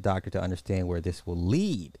to be a doctor to understand where this will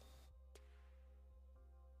lead.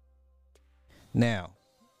 Now,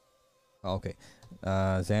 okay,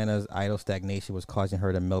 Xana's idle stagnation was causing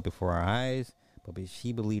her to melt before our eyes. But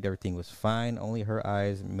she believed everything was fine. Only her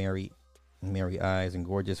eyes, merry eyes, and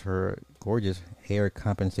gorgeous hair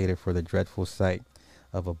compensated for the dreadful sight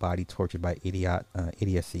of a body tortured by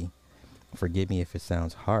idiocy. Forgive me if it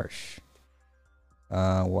sounds harsh.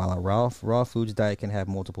 While a raw foods diet can have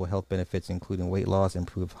multiple health benefits, including weight loss,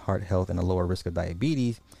 improved heart health, and a lower risk of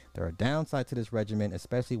diabetes, there are downsides to this regimen,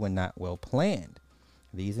 especially when not well planned.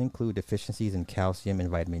 These include deficiencies in calcium and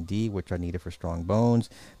vitamin D, which are needed for strong bones.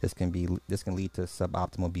 This can lead to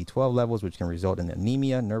suboptimal B12 levels, which can result in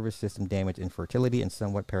anemia, nervous system damage, infertility, and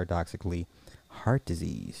somewhat paradoxically, heart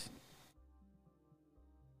disease.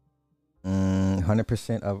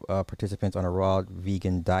 100% of participants on a raw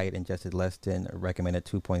vegan diet ingested less than recommended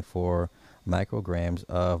 2.4 micrograms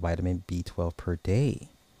of vitamin B12 per day.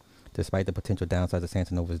 Despite the potential downsides of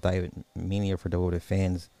Samsonova's diet, many of her devoted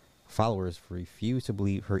followers refused to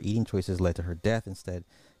believe her eating choices led to her death, instead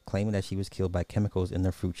claiming that she was killed by chemicals in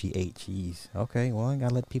the fruit she ate. Jeez. Okay, well, I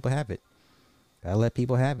gotta let people have it.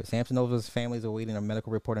 Samsonova's family is awaiting a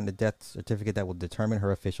medical report on the death certificate that will determine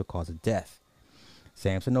her official cause of death.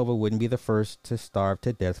 Samsonova wouldn't be the first to starve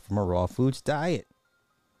to death from a raw foods diet.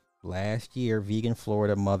 Last year, vegan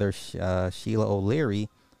Florida mother Sheila O'Leary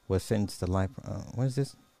was sentenced to life.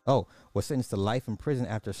 Was sentenced to life in prison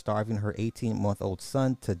after starving her 18-month-old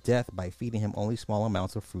son to death by feeding him only small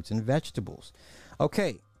amounts of fruits and vegetables.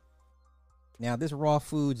 Okay. Now, this raw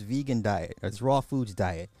foods vegan diet, or this raw foods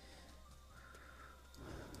diet.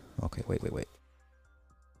 Okay, wait. Okay,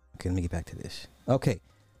 let me get back to this. Okay,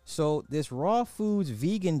 so this raw foods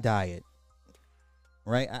vegan diet,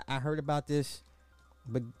 right? I heard about this,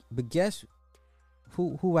 but guess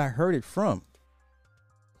who I heard it from?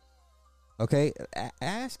 Okay,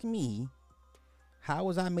 ask me, how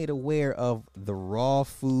was I made aware of the raw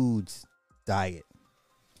foods diet?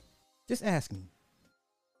 Just ask me.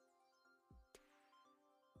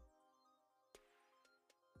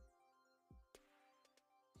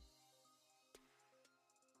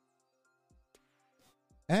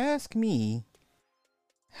 Ask me,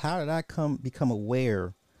 how did I become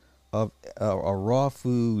aware of a raw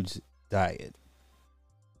foods diet?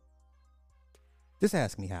 Just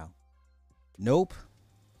ask me how. Nope.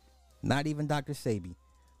 Not even Dr. Sabi.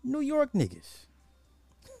 New York niggas.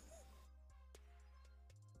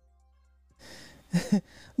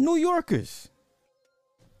 New Yorkers.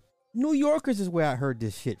 New Yorkers is where I heard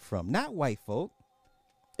this shit from. Not white folk.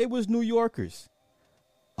 It was New Yorkers.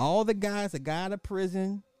 All the guys that got out of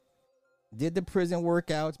prison, did the prison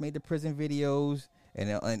workouts, made the prison videos,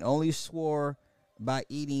 and only swore by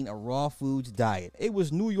eating a raw foods diet. It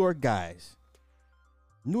was New York guys.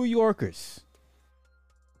 New Yorkers.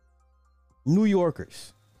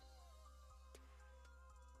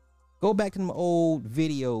 Go back to them old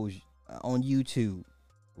videos on YouTube.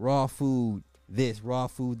 Raw food this, raw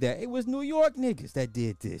food that. It was New York niggas that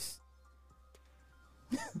did this.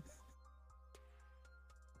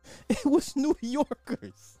 It was New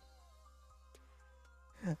Yorkers.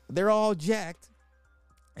 They're all jacked,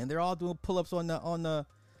 and they're all doing pull-ups on the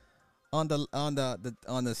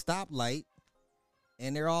stoplight,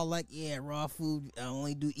 And they're all like, yeah, raw food. I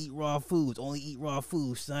only do eat raw foods. Only eat raw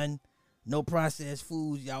food, son. No processed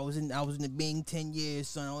foods. I was in the Bing 10 years,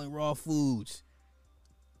 son. Only raw foods.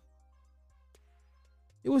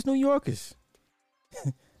 It was New Yorkers.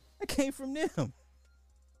 I came from them.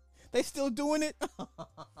 They still doing it.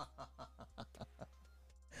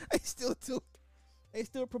 They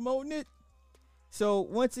still promoting it. So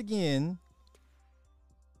once again,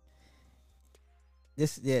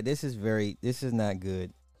 this is not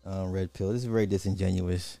good. Red pill. This is very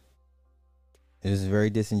disingenuous. It is very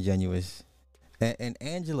disingenuous. And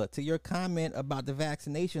Angela, to your comment about the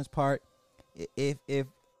vaccinations part, if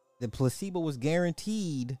the placebo was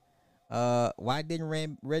guaranteed, why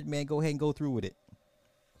didn't Red Man go ahead and go through with it?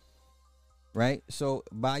 Right? So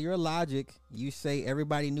by your logic, you say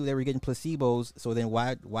everybody knew they were getting placebos. So then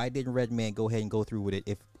why didn't Red Man go ahead and go through with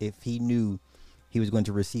it if he knew he was going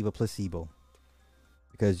to receive a placebo?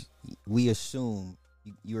 Because we assume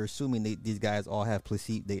you're assuming these guys all have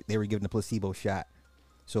placebo. They were given a placebo shot.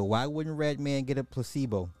 So why wouldn't Red Man get a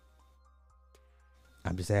placebo?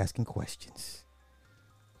 I'm just asking questions.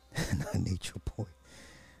 Not Nature Boy.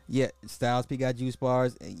 Yeah, Styles P got juice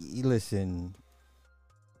bars. Listen.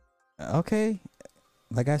 Okay.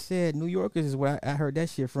 Like I said, New Yorkers is where I heard that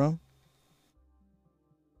shit from.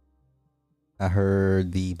 I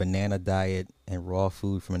heard the banana diet and raw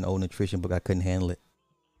food from an old nutrition book. I couldn't handle it.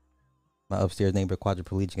 My upstairs neighbor,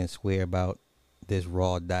 quadriplegic, can swear about this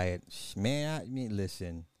raw diet. Man, I mean,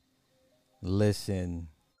 listen.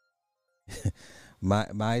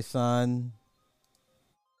 my son.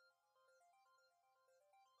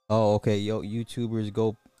 Oh, okay. Yo, YouTubers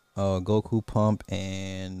go Goku Pump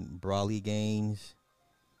and Brawly Gains.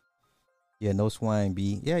 Yeah, no swine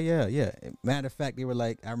B. Yeah. Matter of fact, they were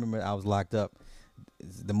like, I remember I was locked up.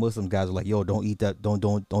 The Muslim guys were like, yo, don't eat that,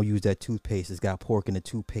 don't use that toothpaste. It's got pork in the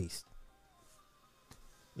toothpaste.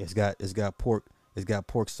 It's got pork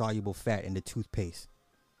soluble fat in the toothpaste.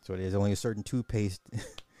 So there's only a certain toothpaste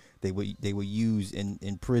they would use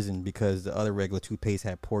in prison because the other regular toothpaste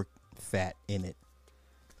had pork fat in it.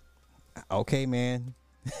 Okay, man.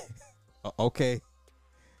 Okay.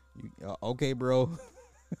 Okay, bro.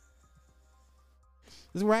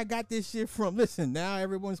 This is where I got this shit from. Listen, now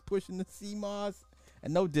everyone's pushing the CMOS,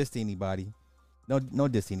 and no diss to anybody. No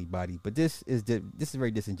diss to anybody. But this is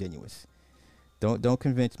very disingenuous. Don't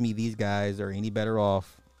convince me these guys are any better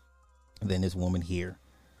off than this woman here.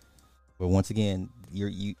 But once again,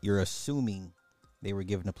 you're assuming they were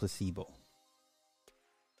given a placebo.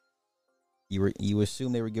 You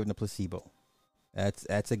assume they were given a placebo.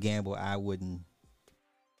 That's a gamble I wouldn't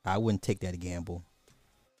take that gamble.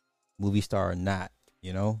 Movie star or not,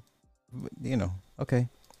 okay.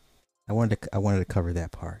 I wanted to cover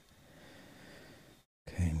that part.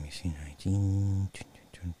 Okay, let me see. 19.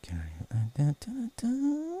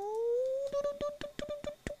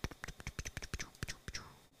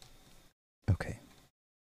 Okay.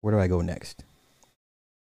 Where do I go next?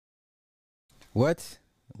 What?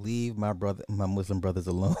 Leave my Muslim brothers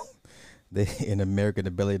alone. They in America,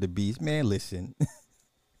 the belly of the beast. Man, listen.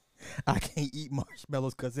 I can't eat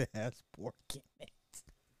marshmallows because it has pork in it.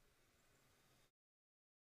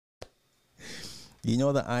 You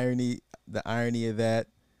know the irony of that?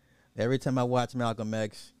 Every time I watch Malcolm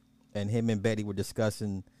X and him and Betty were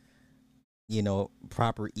discussing,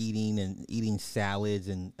 proper eating and eating salads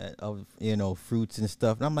and fruits and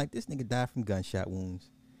stuff, and I'm like, this nigga died from gunshot wounds.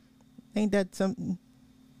 Ain't that something?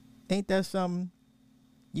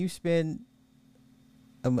 You spend,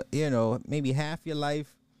 maybe half your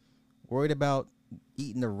life worried about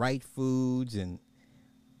eating the right foods and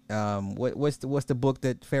what's the book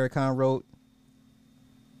that Farrakhan wrote?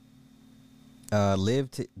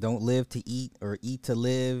 Don't live to eat or eat to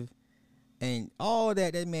live, and all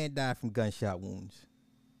that man died from gunshot wounds.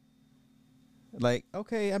 Like,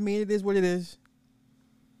 okay, I mean, it is what it is.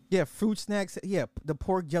 Yeah, fruit snacks. Yeah, the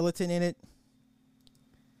pork gelatin in it.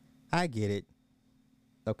 I get it.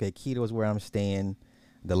 Okay, keto is where I'm staying.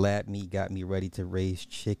 The lab meat got me ready to raise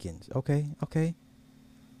chickens. Okay.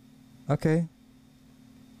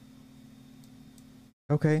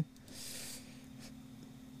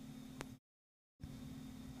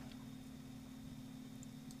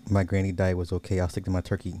 My granny diet was okay. I'll stick to my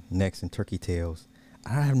turkey necks and turkey tails.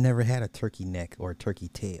 I've never had a turkey neck or a turkey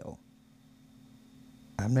tail.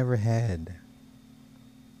 I've never had.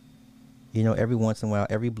 Every once in a while,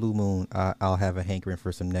 every blue moon, I'll have a hankering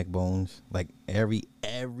for some neck bones. Like every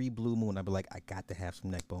blue moon, I'll be like, I got to have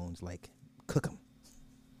some neck bones. Like, cook them.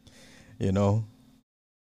 Yeah.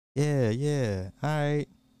 All right.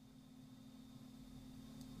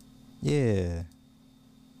 Yeah.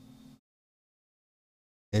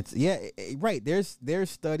 It's right. There's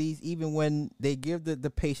studies even when they give the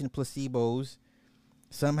patient placebos,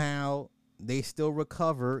 somehow they still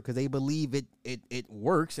recover because they believe it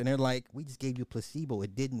works, and they're like, we just gave you a placebo.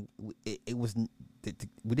 It didn't. It was.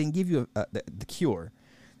 We didn't give you the cure.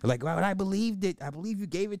 They're like, well, I believed it. I believe you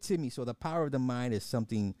gave it to me. So the power of the mind is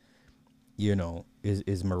something,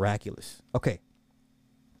 is miraculous. Okay,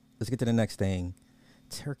 let's get to the next thing.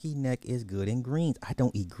 Turkey neck is good in greens. I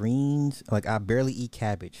don't eat greens. Like, I barely eat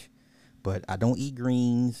cabbage, but I don't eat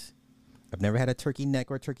greens. I've never had a turkey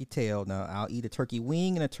neck or a turkey tail. Now, I'll eat a turkey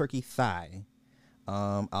wing and a turkey thigh.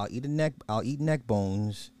 I'll eat neck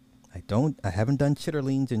bones. I haven't done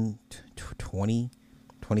chitterlings in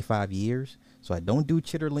 25 years. So I don't do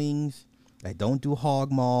chitterlings. I don't do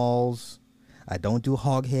hog maws. I don't do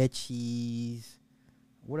hog head cheese.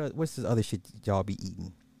 What's this other shit y'all be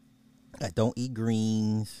eating? I don't eat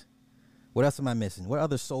greens. What else am I missing? What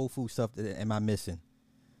other soul food stuff am I missing?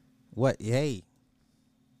 What? Hey,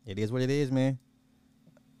 it is what it is, man.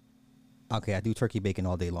 Okay, I do turkey bacon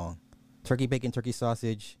all day long. Turkey bacon, turkey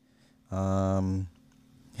sausage. My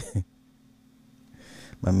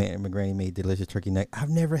granny made delicious turkey neck. I've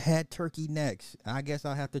never had turkey necks. I guess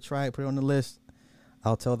I'll have to try it. Put it on the list.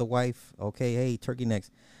 I'll tell the wife. Okay, hey, turkey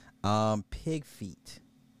necks. Pig feet.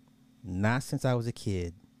 Not since I was a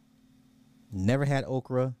kid. Never had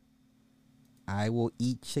okra. I will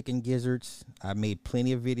eat chicken gizzards. I made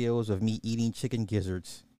plenty of videos of me eating chicken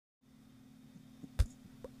gizzards.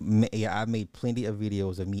 Yeah, I made plenty of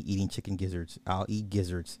videos of me eating chicken gizzards. I'll eat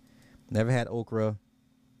gizzards. Never had okra.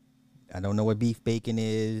 I don't know what beef bacon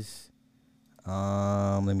is.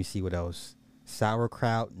 Let me see what else.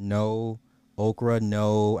 Sauerkraut, no. Okra,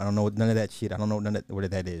 no. I don't know none of that shit. I don't know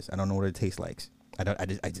what that is. I don't know what it tastes like.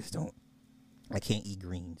 I just don't. I can't eat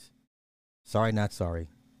greens. Sorry, not sorry.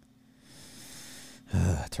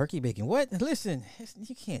 Turkey bacon. What? Listen,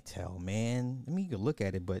 you can't tell, man. I mean, you can look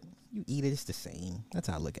at it, but you eat it, it's the same. That's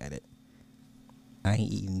how I look at it. I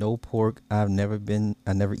ain't eating no pork. I never eaten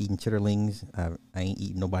chitterlings. I ain't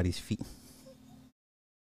eating nobody's feet.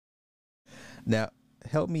 Now,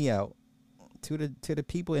 help me out. To the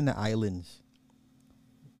people in the islands,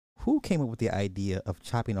 who came up with the idea of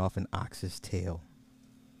chopping off an ox's tail?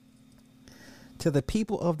 To the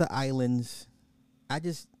people of the islands,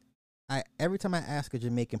 every time I ask a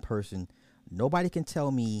Jamaican person, nobody can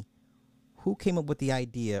tell me who came up with the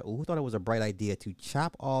idea or who thought it was a bright idea to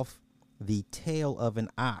chop off the tail of an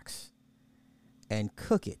ox and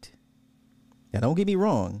cook it. Now, don't get me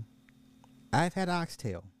wrong. I've had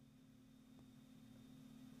oxtail.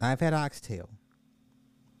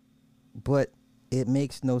 But it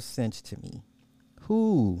makes no sense to me.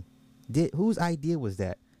 Whose idea was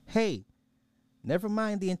that? Hey, never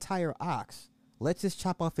mind the entire ox. Let's just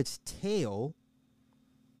chop off its tail,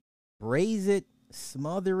 braise it,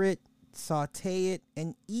 smother it, saute it,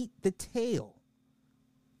 and eat the tail.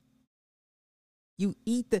 You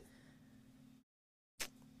eat the...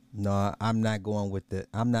 No, I'm not going with the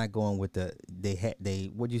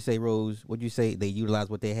what'd you say, Rose? What'd you say? They utilized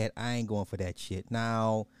what they had. I ain't going for that shit.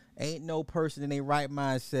 Now, ain't no person in their right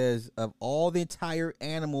mind says of all the entire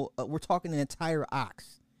animal, we're talking an entire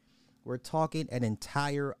ox. We're talking an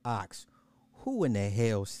entire ox. Who in the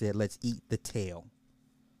hell said let's eat the tail?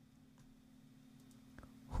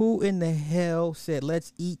 Who in the hell said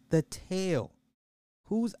let's eat the tail?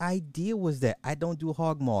 Whose idea was that? I don't do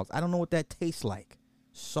hog maws. I don't know what that tastes like.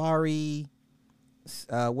 Sorry.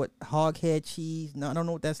 What hog head cheese? No, I don't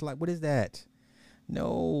know what that's like. What is that?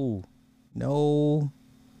 No.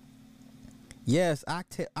 Yes,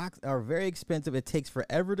 ox are very expensive. It takes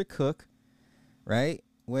forever to cook, right?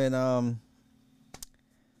 When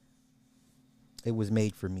it was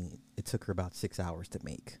made for me, it took her about 6 hours to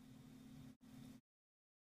make.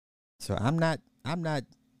 So I'm not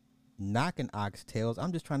knocking oxtails.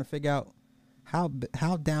 I'm just trying to figure out how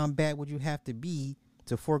down bad would you have to be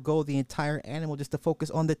to forego the entire animal just to focus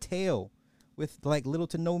on the tail with like little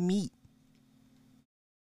to no meat.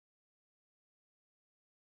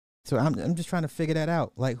 So I'm just trying to figure that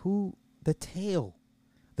out. Like, who? The tail,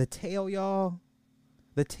 y'all,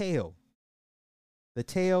 the tail,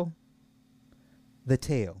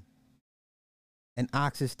 an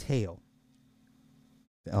ox's tail.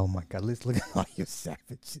 Oh my God, let's look at all you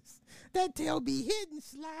savages. That tail be hidden,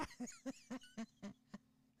 Sly.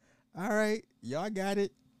 All right, y'all got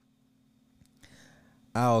it.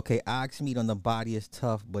 Oh, okay, ox meat on the body is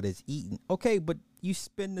tough, but it's eaten. Okay, but you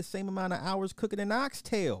spend the same amount of hours cooking an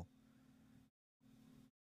oxtail.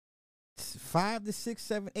 5 to 6,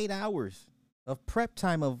 7, 8 hours of prep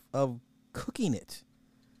time of cooking it.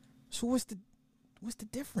 So what's the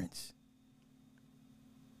difference?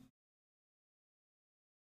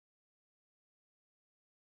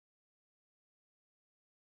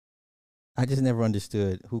 I just never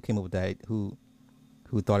understood who came up with that. Who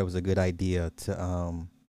thought it was a good idea to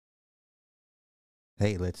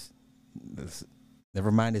hey, let's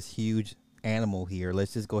never mind this huge animal here.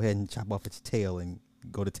 Let's just go ahead and chop off its tail and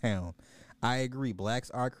go to town. I agree. Blacks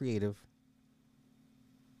are creative.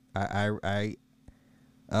 I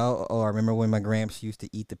I remember when my gramps used to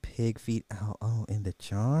eat the pig feet in the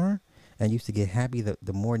jar, and used to get happy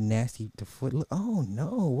the more nasty the foot looked. Oh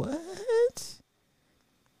no, what?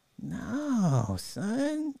 No,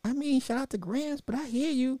 son. I mean, shout out to Gramps, but I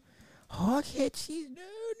hear you. Hoghead cheese, no.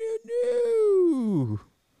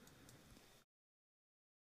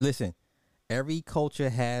 Listen, every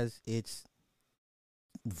culture has its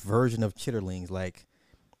version of chitterlings. Like,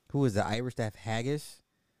 who is the Irish that have haggis?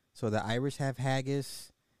 So the Irish have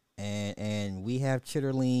haggis, and we have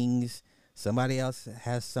chitterlings. Somebody else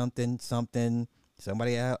has something.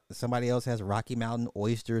 Somebody else has Rocky Mountain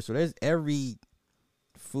oysters. So there's every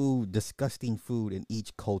food, disgusting food in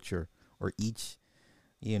each culture or each,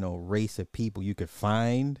 race of people you could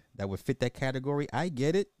find that would fit that category. I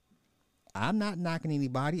get it. I'm not knocking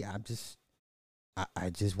anybody. I just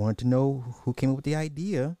wanted to know who came up with the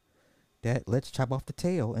idea that let's chop off the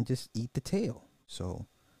tail and just eat the tail. So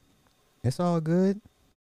it's all good.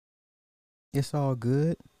 It's all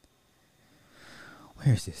good.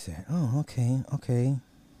 Where's this at? Oh, okay.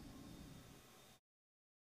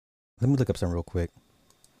 Let me look up something real quick.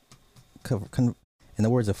 In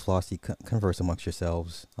the words of Flossie, converse amongst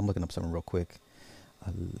yourselves. I'm looking up something real quick.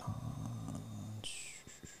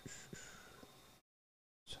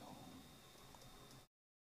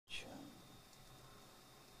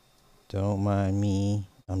 Don't mind me.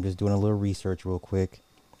 I'm just doing a little research real quick.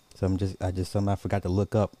 So something I forgot to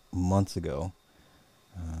look up months ago.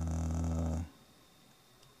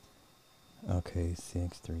 Okay,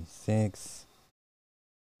 636.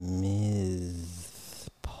 Ms.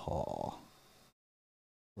 Paul.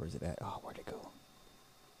 Where's it at? Oh, where'd it go?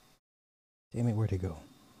 Damn it, where'd it go?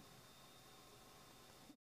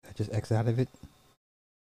 I just exit out of it?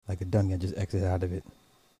 Like a dummy, I just exit out of it.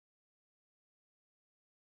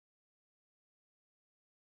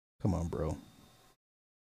 Come on, bro.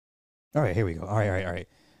 All right, here we go. All right.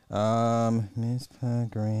 Miss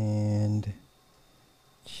Grand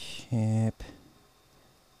Chapter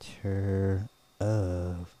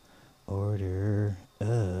of Order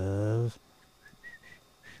of.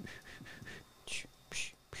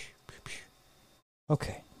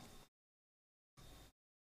 Okay.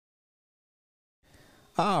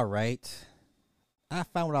 All right. I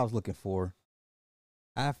found what I was looking for.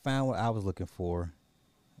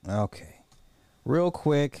 Okay. Real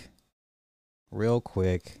quick.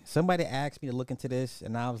 Somebody asked me to look into this,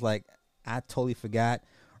 and I was like, I totally forgot.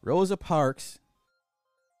 Rosa Parks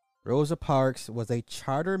was a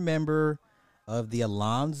charter member of the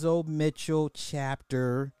Alonzo Mitchell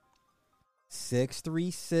chapter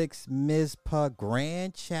 636 Mizpah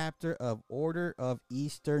Grand Chapter of Order of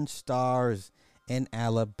Eastern Stars in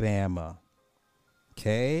Alabama.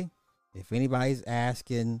 Okay? If anybody's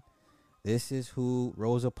asking, this is who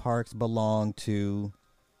Rosa Parks belonged to.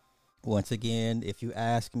 Once again, if you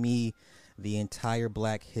ask me, the entire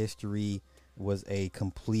Black history was a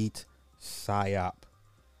complete psyop.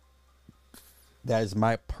 That is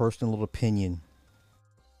my personal opinion.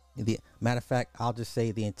 Matter of fact, I'll just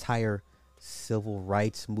say the entire civil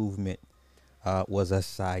rights movement was a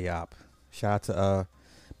psyop. Shout out to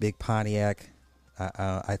Big Pontiac.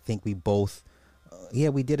 I think we both,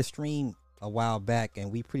 we did a stream a while back,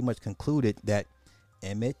 and we pretty much concluded that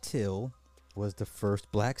Emmett Till was the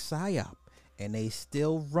first Black psyop, and they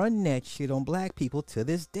still run that shit on Black people to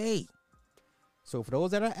this day. So for those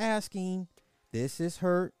that are asking, this is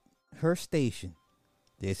her station.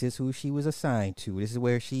 This is who she was assigned to. This is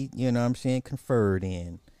where she, conferred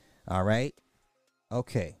in. All right?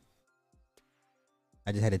 Okay.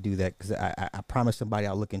 I just had to do that because I promised somebody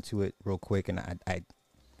I'll look into it real quick, and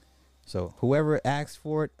so whoever asked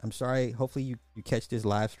for it, I'm sorry. Hopefully you catch this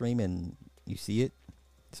live stream and you see it.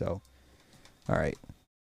 So, all right.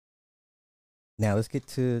 Now let's get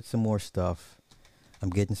to some more stuff. I'm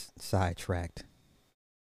getting sidetracked.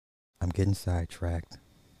 I'm just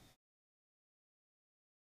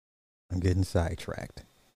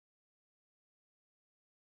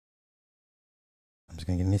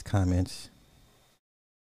going to get in these comments.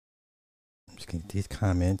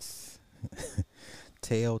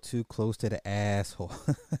 Tail too close to the asshole.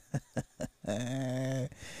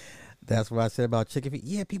 That's what I said about chicken feet.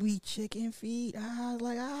 Yeah, people eat chicken feet. I was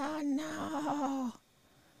like, no.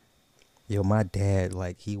 Yo, my dad,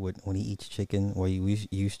 like, he would, when he eats chicken, or he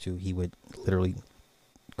used to, he would literally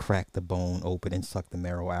crack the bone open and suck the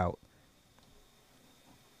marrow out.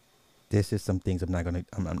 This is some things I'm not gonna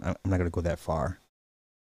go that far.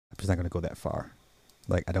 I'm just not gonna go that far.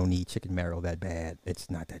 Like, I don't need chicken marrow that bad. It's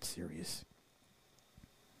not that serious.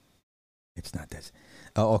 It's not that.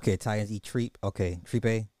 Oh, okay. Italians eat treep. Okay,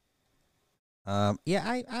 tripe.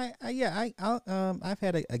 Yeah, I've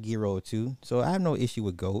had a gyro or two, so I have no issue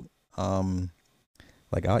with goat.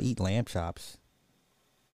 Like, I'll eat lamb chops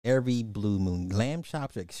every blue moon. Lamb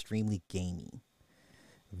chops are extremely gamey,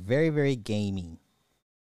 very, very gamey.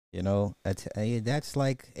 You know, that's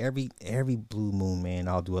like every blue moon, man.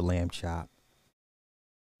 I'll do a lamb chop.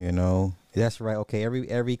 You know, that's right. Okay,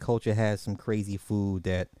 every culture has some crazy food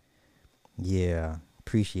that, yeah,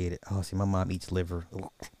 appreciate it. Oh, see, my mom eats liver.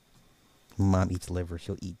 My mom eats liver.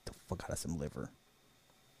 She'll eat the fuck out of some liver.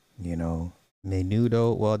 You know,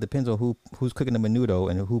 menudo. Well, it depends on who's cooking the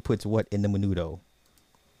menudo and who puts what in the menudo.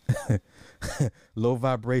 Low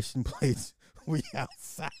vibration plates. We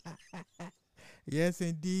outside. Yes,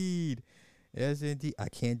 indeed. Yes, indeed. I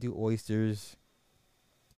can't do oysters.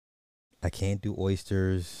 I can't do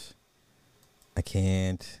oysters. I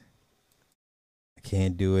can't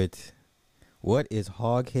do it. What is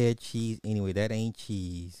hog head cheese anyway? That ain't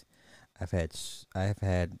cheese. I've had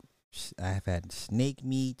snake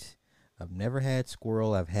meat. I've never had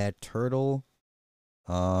squirrel. I've had turtle.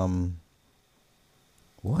 What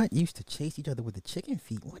used to chase each other with the chicken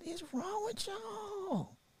feet? What is wrong with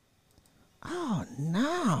y'all? Oh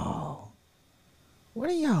no. What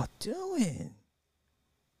are y'all doing?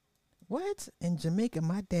 What? In Jamaica,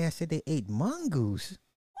 my dad said they ate mongoose.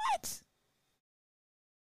 What?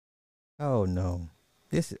 Oh no.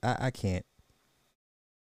 I can't.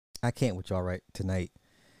 I can't with y'all right tonight.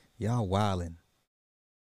 Y'all wildin'.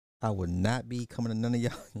 I would not be coming to none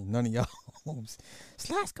of y'all homes.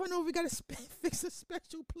 Sly's coming over. We gotta fix a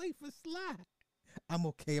special plate for Sly. I'm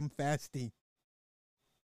okay. I'm fasting.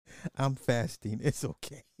 It's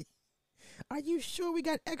okay. Are you sure we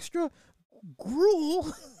got extra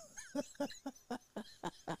gruel?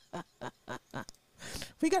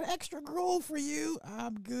 We got extra gruel for you.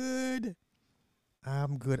 I'm good.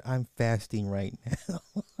 I'm fasting right now.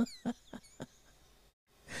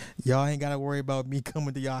 Y'all ain't gotta worry about me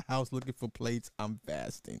coming to y'all house looking for plates. I'm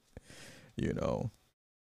fasting. You know.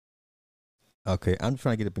 Okay, I'm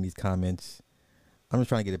trying to get up in these comments. I'm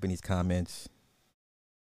trying to get up in these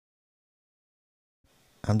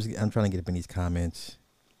comments.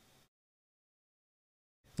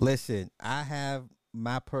 Listen, I have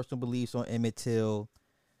my personal beliefs on Emmett Till.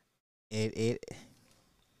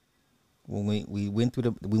 When we went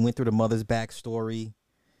through the mother's backstory,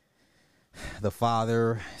 the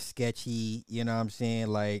father sketchy, you know what I'm saying?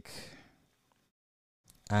 Like,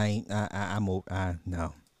 no.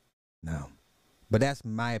 But that's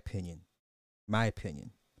my opinion.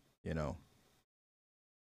 You know.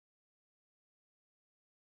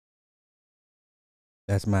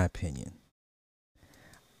 That's my opinion.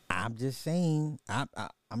 I'm just saying.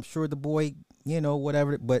 I'm sure the boy, you know,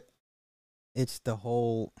 whatever. But it's the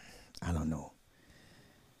whole. I don't know.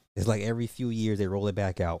 It's like every few years they roll it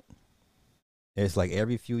back out. It was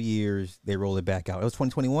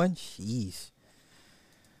 2021. Jeez.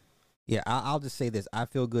 Yeah, I'll just say this. I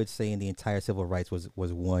feel good saying the entire civil rights was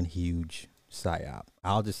one huge psyop.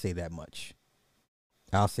 I'll just say that much.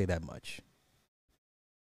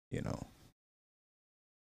 You know.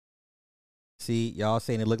 See, y'all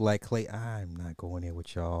saying it looked like clay. I'm not going there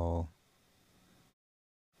with y'all.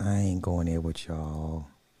 I ain't going there with y'all.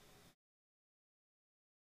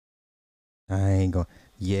 I ain't going.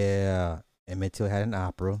 Yeah, Emmett Till had an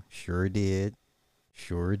opera. Sure did.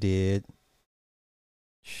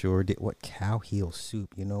 What cow heel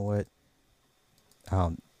soup? You know what?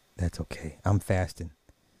 That's okay. I'm fasting.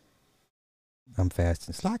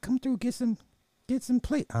 Sly, come through. Get some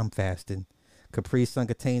plate. I'm fasting. Capri Sun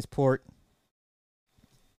contains pork.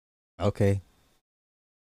 Okay.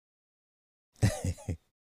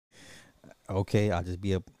 Okay, I'll just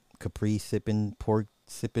be a Capri sipping, pork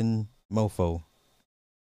sipping mofo.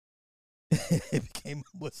 It became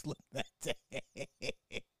a Muslim that day.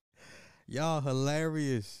 Y'all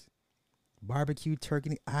hilarious. Barbecue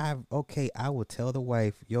turkey. I will tell the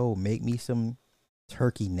wife, yo, make me some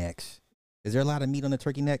turkey necks. Is there a lot of meat on the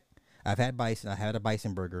turkey neck? I've had bison. I had a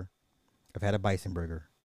bison burger. I've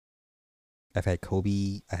had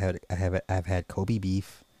Kobe. I've had Kobe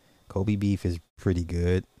beef. Kobe beef is pretty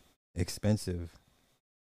good. Expensive.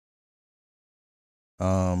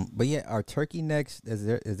 But yeah, our turkey necks,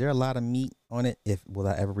 is there a lot of meat on it? Will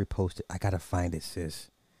I ever repost it? I gotta find it, sis.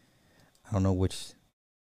 I don't know which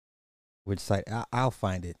site. I'll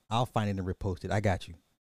find it. I'll find it and repost it. I got you.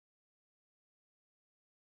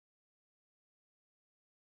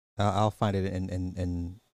 I'll find it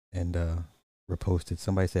and and reposted.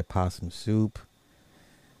 Somebody said possum soup.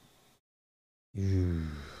 Ew.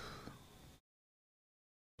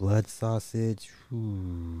 Blood sausage.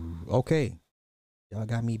 Ooh. Okay. Y'all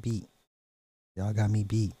got me beat. Y'all got me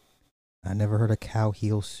beat. I never heard of cow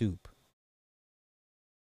heel soup.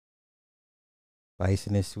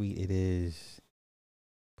 Spicy and sweet it is.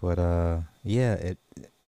 But yeah,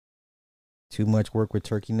 too much work with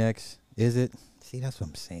turkey necks, is it? See, that's what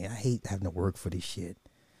I'm saying. I hate having to work for this shit.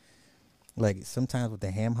 Like sometimes with the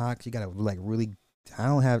ham hocks, you gotta like really. I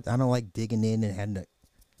don't like digging in and having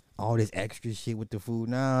all this extra shit with the food.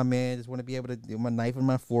 Nah, man, just want to be able to do my knife and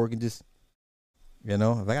my fork and just, if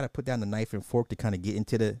I gotta put down the knife and fork to kind of get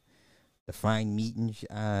into the fine meat and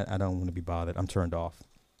I don't want to be bothered. I'm turned off.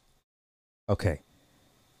 Okay,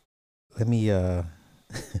 let me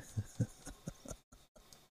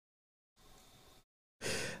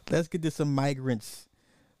let's get to some migrant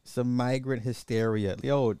hysteria.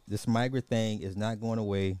 Yo, this migrant thing is not going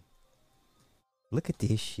away. Look at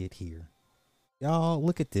this shit here. Y'all,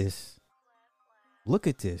 look at this. Look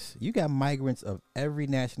at this. You got migrants of every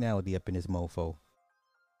nationality up in this mofo.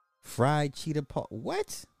 Fried cheetah paw.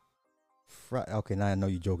 What? Okay, now I know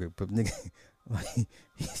you're joking, but nigga, like,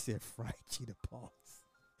 he said fried cheetah paws.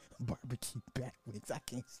 Barbecue back wings. I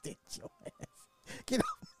can't stand your ass. Get out.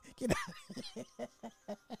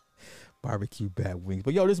 Barbecue bat wings.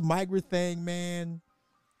 But yo, this migrant thing, man,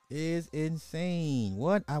 is insane.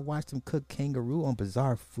 What? I watched him cook kangaroo on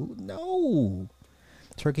Bizarre Food. No.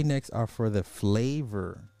 Turkey necks are for the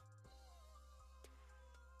flavor.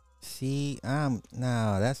 See,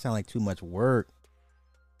 nah, that sounds like too much work.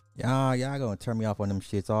 Y'all gonna turn me off on them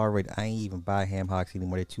shits already. I ain't even buy ham hocks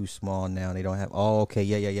anymore. They're too small now. They don't have. Oh, okay.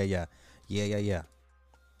 Yeah.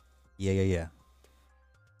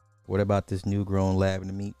 What about this new grown lab in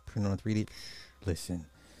the meat print on 3D? Listen,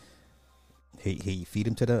 hey, feed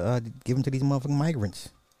them to give them to these motherfucking migrants.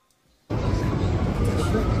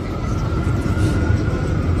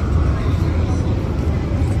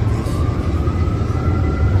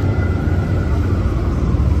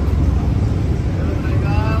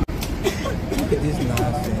 Look at this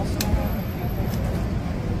nonsense.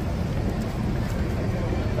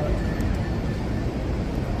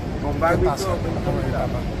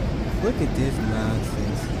 Look at this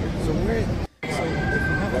nonsense. So if you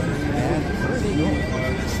have a bad, where are they going?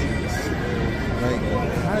 Like,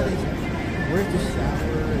 how are they? Where's the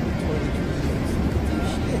shower and the toiletries? Look at this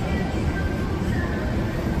shit.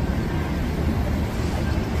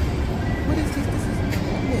 What is this? This is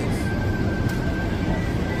madness.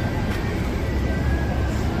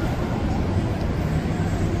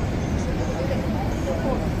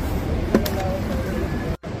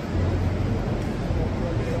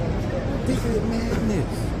 This is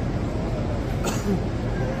madness.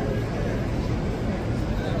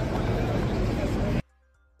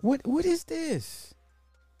 What is this?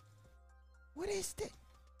 What is this?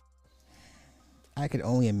 I could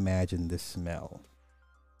only imagine the smell.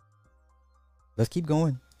 Let's keep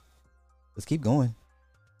going.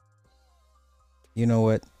 You know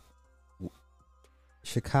what?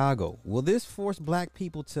 Chicago. Will this force black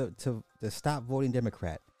people to stop voting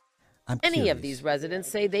Democrat? Many of these residents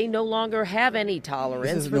say they no longer have any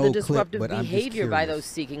tolerance for the disruptive behavior by those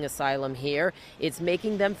seeking asylum here. It's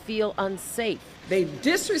making them feel unsafe. They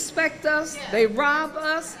disrespect us, they rob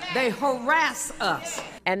us, they harass us.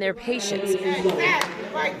 And their patience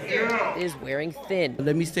is wearing thin.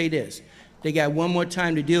 Let me say this. They got one more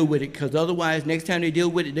time to deal with it, because otherwise, next time they deal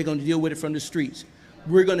with it, they're going to deal with it from the streets.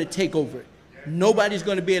 We're going to take over it. Nobody's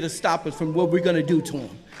going to be able to stop us from what we're going to do to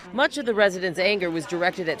them. Much of the residents' anger was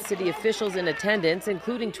directed at city officials in attendance,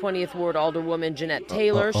 including 20th Ward Alderwoman Jeanette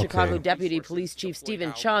Taylor, Chicago Deputy Police Chief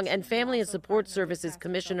Stephen Chung, and Family and Support Services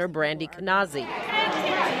Commissioner Brandy Kanazi.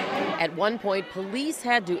 At one point, police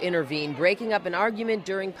had to intervene, breaking up an argument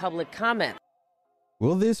during public comment.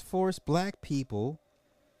 Will this force black people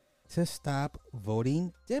to stop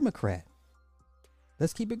voting Democrat?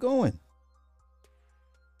 Let's keep it going.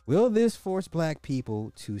 Will this force black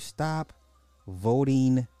people to stop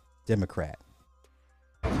voting Democrat?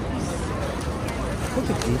 Look at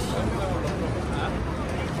this shit.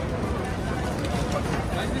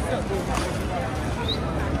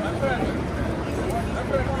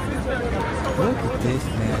 Look at this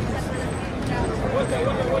madness.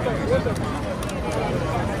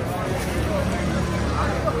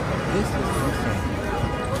 This is insane.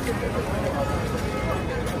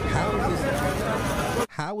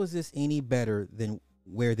 How is this any better than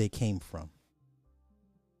where they came from?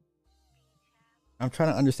 I'm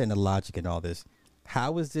trying to understand the logic in all this.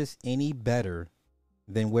 How is this any better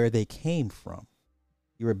than where they came from?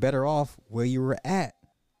 You were better off where you were at.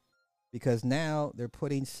 because now they're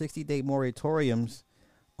putting 60-day moratoriums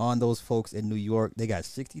on those folks in New York. They got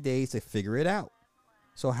 60 days to figure it out.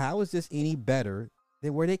 So how is this any better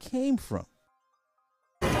than where they came from?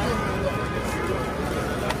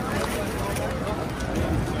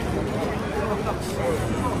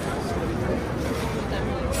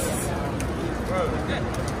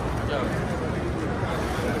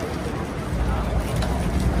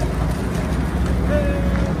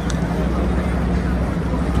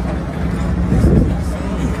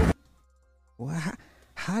 Well,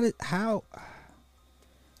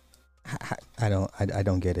 I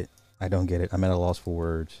don't get it. I don't get it. I'm at a loss for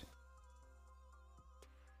words.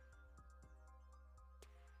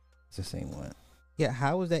 It's the same one. Yeah,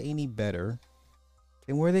 how is that any better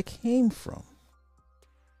than where they came from?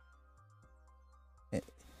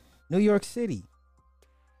 New York City.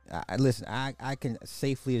 Listen, I can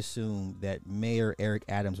safely assume that Mayor Eric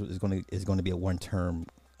Adams is going to be a one-term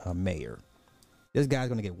mayor. This guy's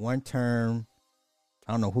going to get one term.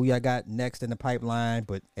 I don't know who y'all got next in the pipeline,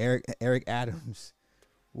 but Eric Adams.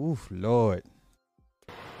 Oof, Lord.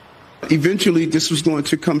 Eventually, this was going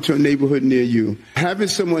to come to a neighborhood near you. Having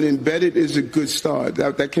someone embedded is a good start.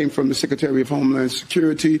 That came from the Secretary of Homeland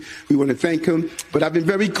Security. We want to thank him. But I've been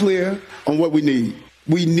very clear on what we need.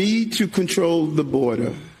 We need to control the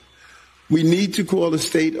border. We need to call a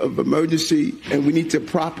state of emergency, and we need to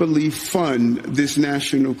properly fund this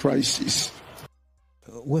national crisis.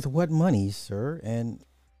 With what money, sir? And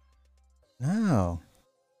now,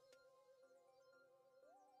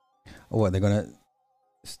 what, they're gonna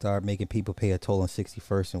start making people pay a toll on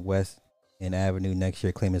 61st and West and Avenue next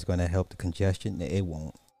year, claiming it's going to help the congestion? It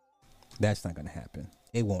won't. That's not going to happen.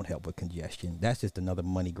 It won't help with congestion. That's just another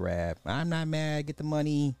money grab. I'm not mad. Get the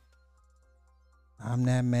money. I'm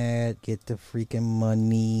not mad. Get the freaking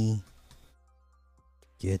money.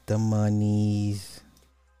 Get the monies.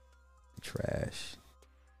 Trash.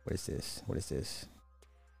 What is this? What is this?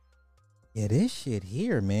 Yeah, this shit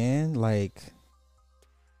here, man. Like,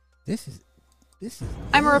 this is.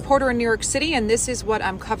 I'm a reporter in New York City, and this is what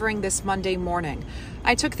I'm covering this Monday morning.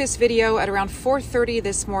 I took this video at around 4:30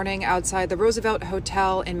 this morning outside the Roosevelt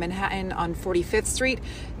Hotel in Manhattan on 45th Street.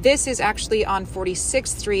 This is actually on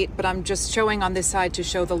 46th Street, but I'm just showing on this side to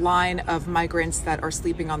show the line of migrants that are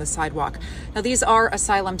sleeping on the sidewalk. Now, these are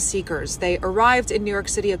asylum seekers. They arrived in New York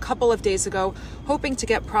City a couple of days ago, hoping to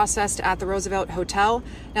get processed at the Roosevelt Hotel.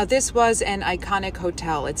 Now, this was an iconic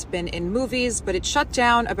hotel. It's been in movies, but it shut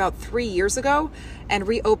down about 3 years ago and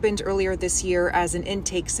reopened earlier this year as an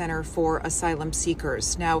intake center for asylum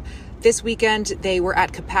seekers. Now, this weekend, they were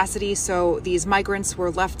at capacity, so these migrants were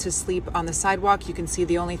left to sleep on the sidewalk. You can see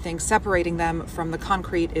the only thing separating them from the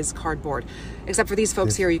concrete is cardboard. Except for these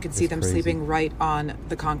folks here, you can see them sleeping right on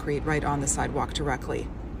the concrete, right on the sidewalk directly.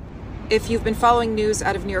 If you've been following news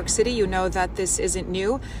out of New York City, you know that this isn't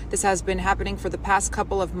new. This has been happening for the past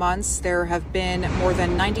couple of months. There have been more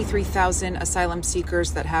than 93,000 asylum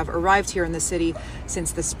seekers that have arrived here in the city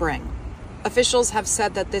since the spring. Officials have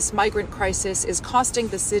said that this migrant crisis is costing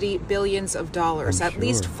the city billions of dollars, at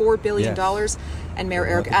least $4 billion, and Mayor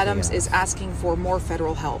Eric Adams is asking for more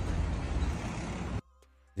federal help.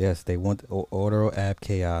 Yes, they want order ab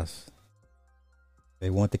chaos. They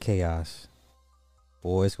want the chaos.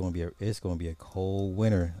 Boy, it's gonna be a cold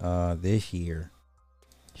winter this year.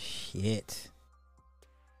 Shit.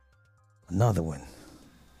 Another one.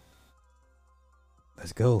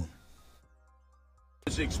 Let's go.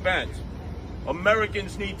 This expense.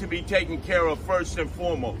 Americans need to be taken care of first and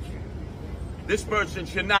foremost. This person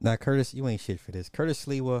should not. Now, Curtis, you ain't shit for this. Curtis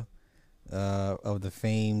Sliwa, of the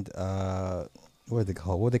famed what are they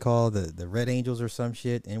called? What they call the Red Angels or some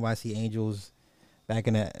shit? NYC Angels, back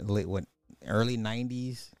in the early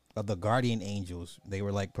 90s, of the Guardian Angels. They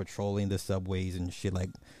were like patrolling the subways and shit, like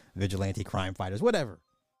vigilante crime fighters, whatever.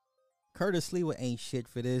 Curtis Sliwa ain't shit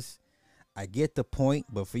for this. I get the point,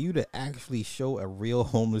 but for you to actually show a real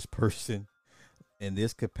homeless person in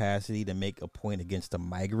this capacity to make a point against the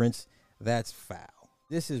migrants, that's foul.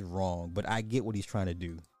 This is wrong, but I get what he's trying to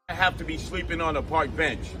do. I have to be sleeping on a park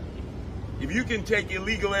bench. If you can take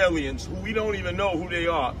illegal aliens who we don't even know who they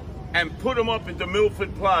are and put them up at the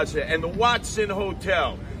Milford Plaza and the Watson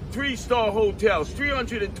Hotel, 3-star hotels,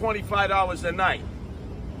 $325 a night,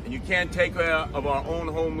 and you can't take care of our own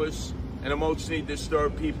homeless and emotionally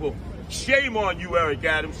disturbed people, shame on you, Eric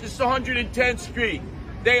Adams. This is 110th Street.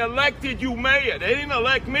 They elected you mayor. They didn't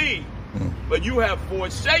elect me. But you have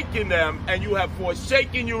forsaken them, and you have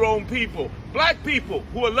forsaken your own people. Black people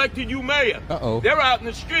who elected you mayor. They're out in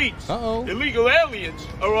the streets. Illegal aliens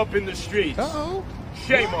are up in the streets.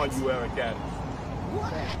 Shame on you, Eric Adams.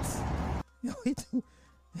 What?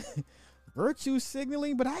 virtue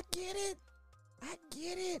signaling, but I get it. I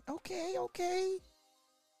get it. Okay, okay.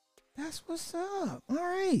 That's what's up. All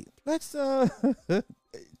right. Let's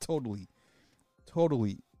totally.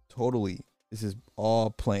 This is all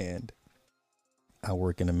planned. I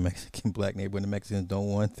work in a Mexican black neighborhood. The Mexicans don't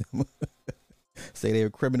want them. Say they're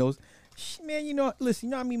criminals. Man, you know, listen,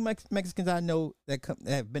 you know how many Mexicans I know that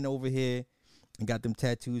have been over here and got them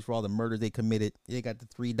tattoos for all the murders they committed. They got the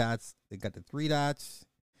 3 dots. They got the 3 dots.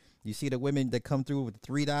 You see the women that come through with the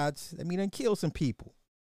 3 dots. I mean, they kill some people,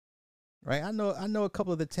 right? I know a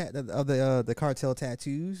couple of the cartel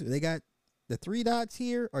tattoos. They got the 3 dots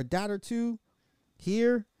here, or dot or 2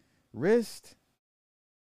 here, wrist.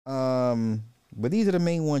 But these are the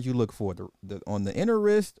main ones you look for. The on the inner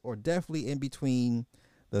wrist, or definitely in between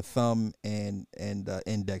the thumb and the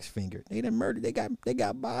index finger. They done murdered. They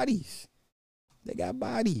got bodies. They got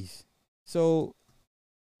bodies. So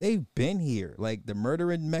they've been here. Like, the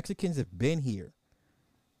murdering Mexicans have been here.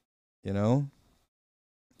 You know?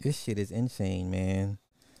 This shit is insane, man.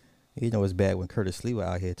 You know it's bad when Curtis Lee was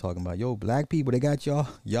out here talking about, yo, black people, they got y'all.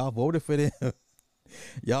 Y'all voted for them.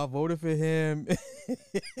 Y'all voted for him.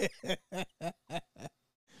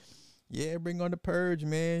 Yeah, bring on the purge,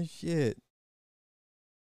 man. Shit.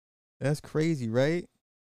 That's crazy, right?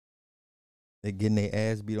 They're getting their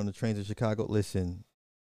ass beat on the trains in Chicago. Listen.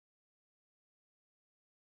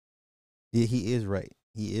 Yeah, he is right.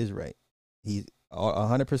 He is right. He's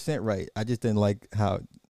 100% right. I just didn't like how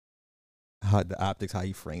the optics, how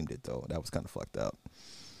he framed it, though. That was kind of fucked up.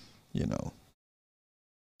 You know.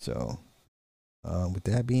 So, with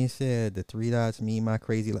that being said, the 3 dots mean my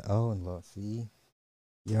crazy. Oh, and look, see?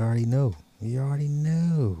 You already know. You already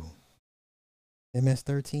know.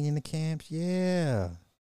 MS-13 in the camps? Yeah.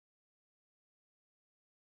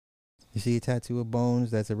 You see a tattoo of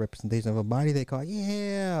bones that's a representation of a body they call?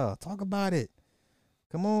 Yeah. Talk about it.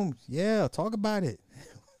 Come on. Yeah. Talk about it.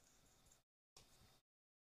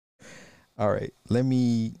 All right. Let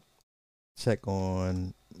me check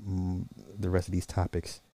on the rest of these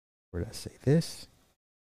topics. Where did I say this?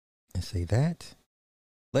 And say that.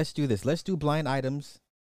 Let's do this. Let's do blind items.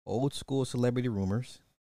 Old school celebrity rumors.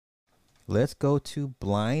 Let's go to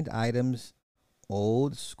blind items.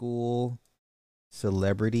 Old school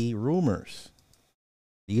celebrity rumors.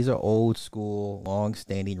 These are old school,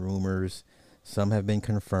 long-standing rumors. Some have been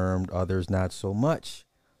confirmed, others not so much.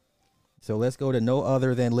 So let's go to no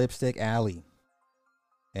other than Lipstick Alley,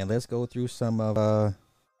 and let's go through some of the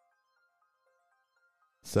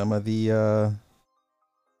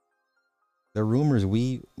rumors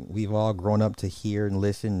we've all grown up to hear and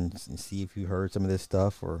listen and see if you heard some of this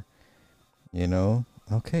stuff, or you know.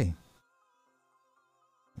 Okay.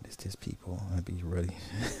 What is this, people? I'd be ready.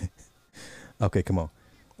 Okay, come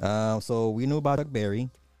on. So we knew about Chuck Berry.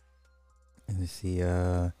 Let's see.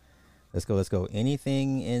 Let's go.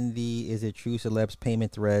 Anything in the is it true celebs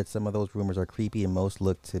payment thread? Some of those rumors are creepy and most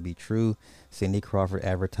look to be true. Cindy Crawford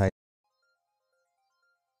advertised.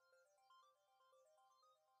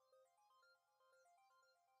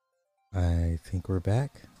 I think we're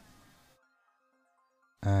back.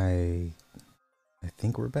 I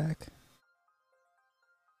think we're back.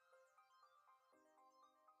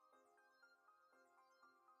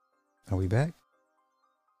 Are we back?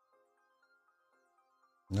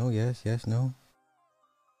 No, yes, no.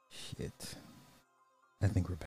 Shit. I think we're back.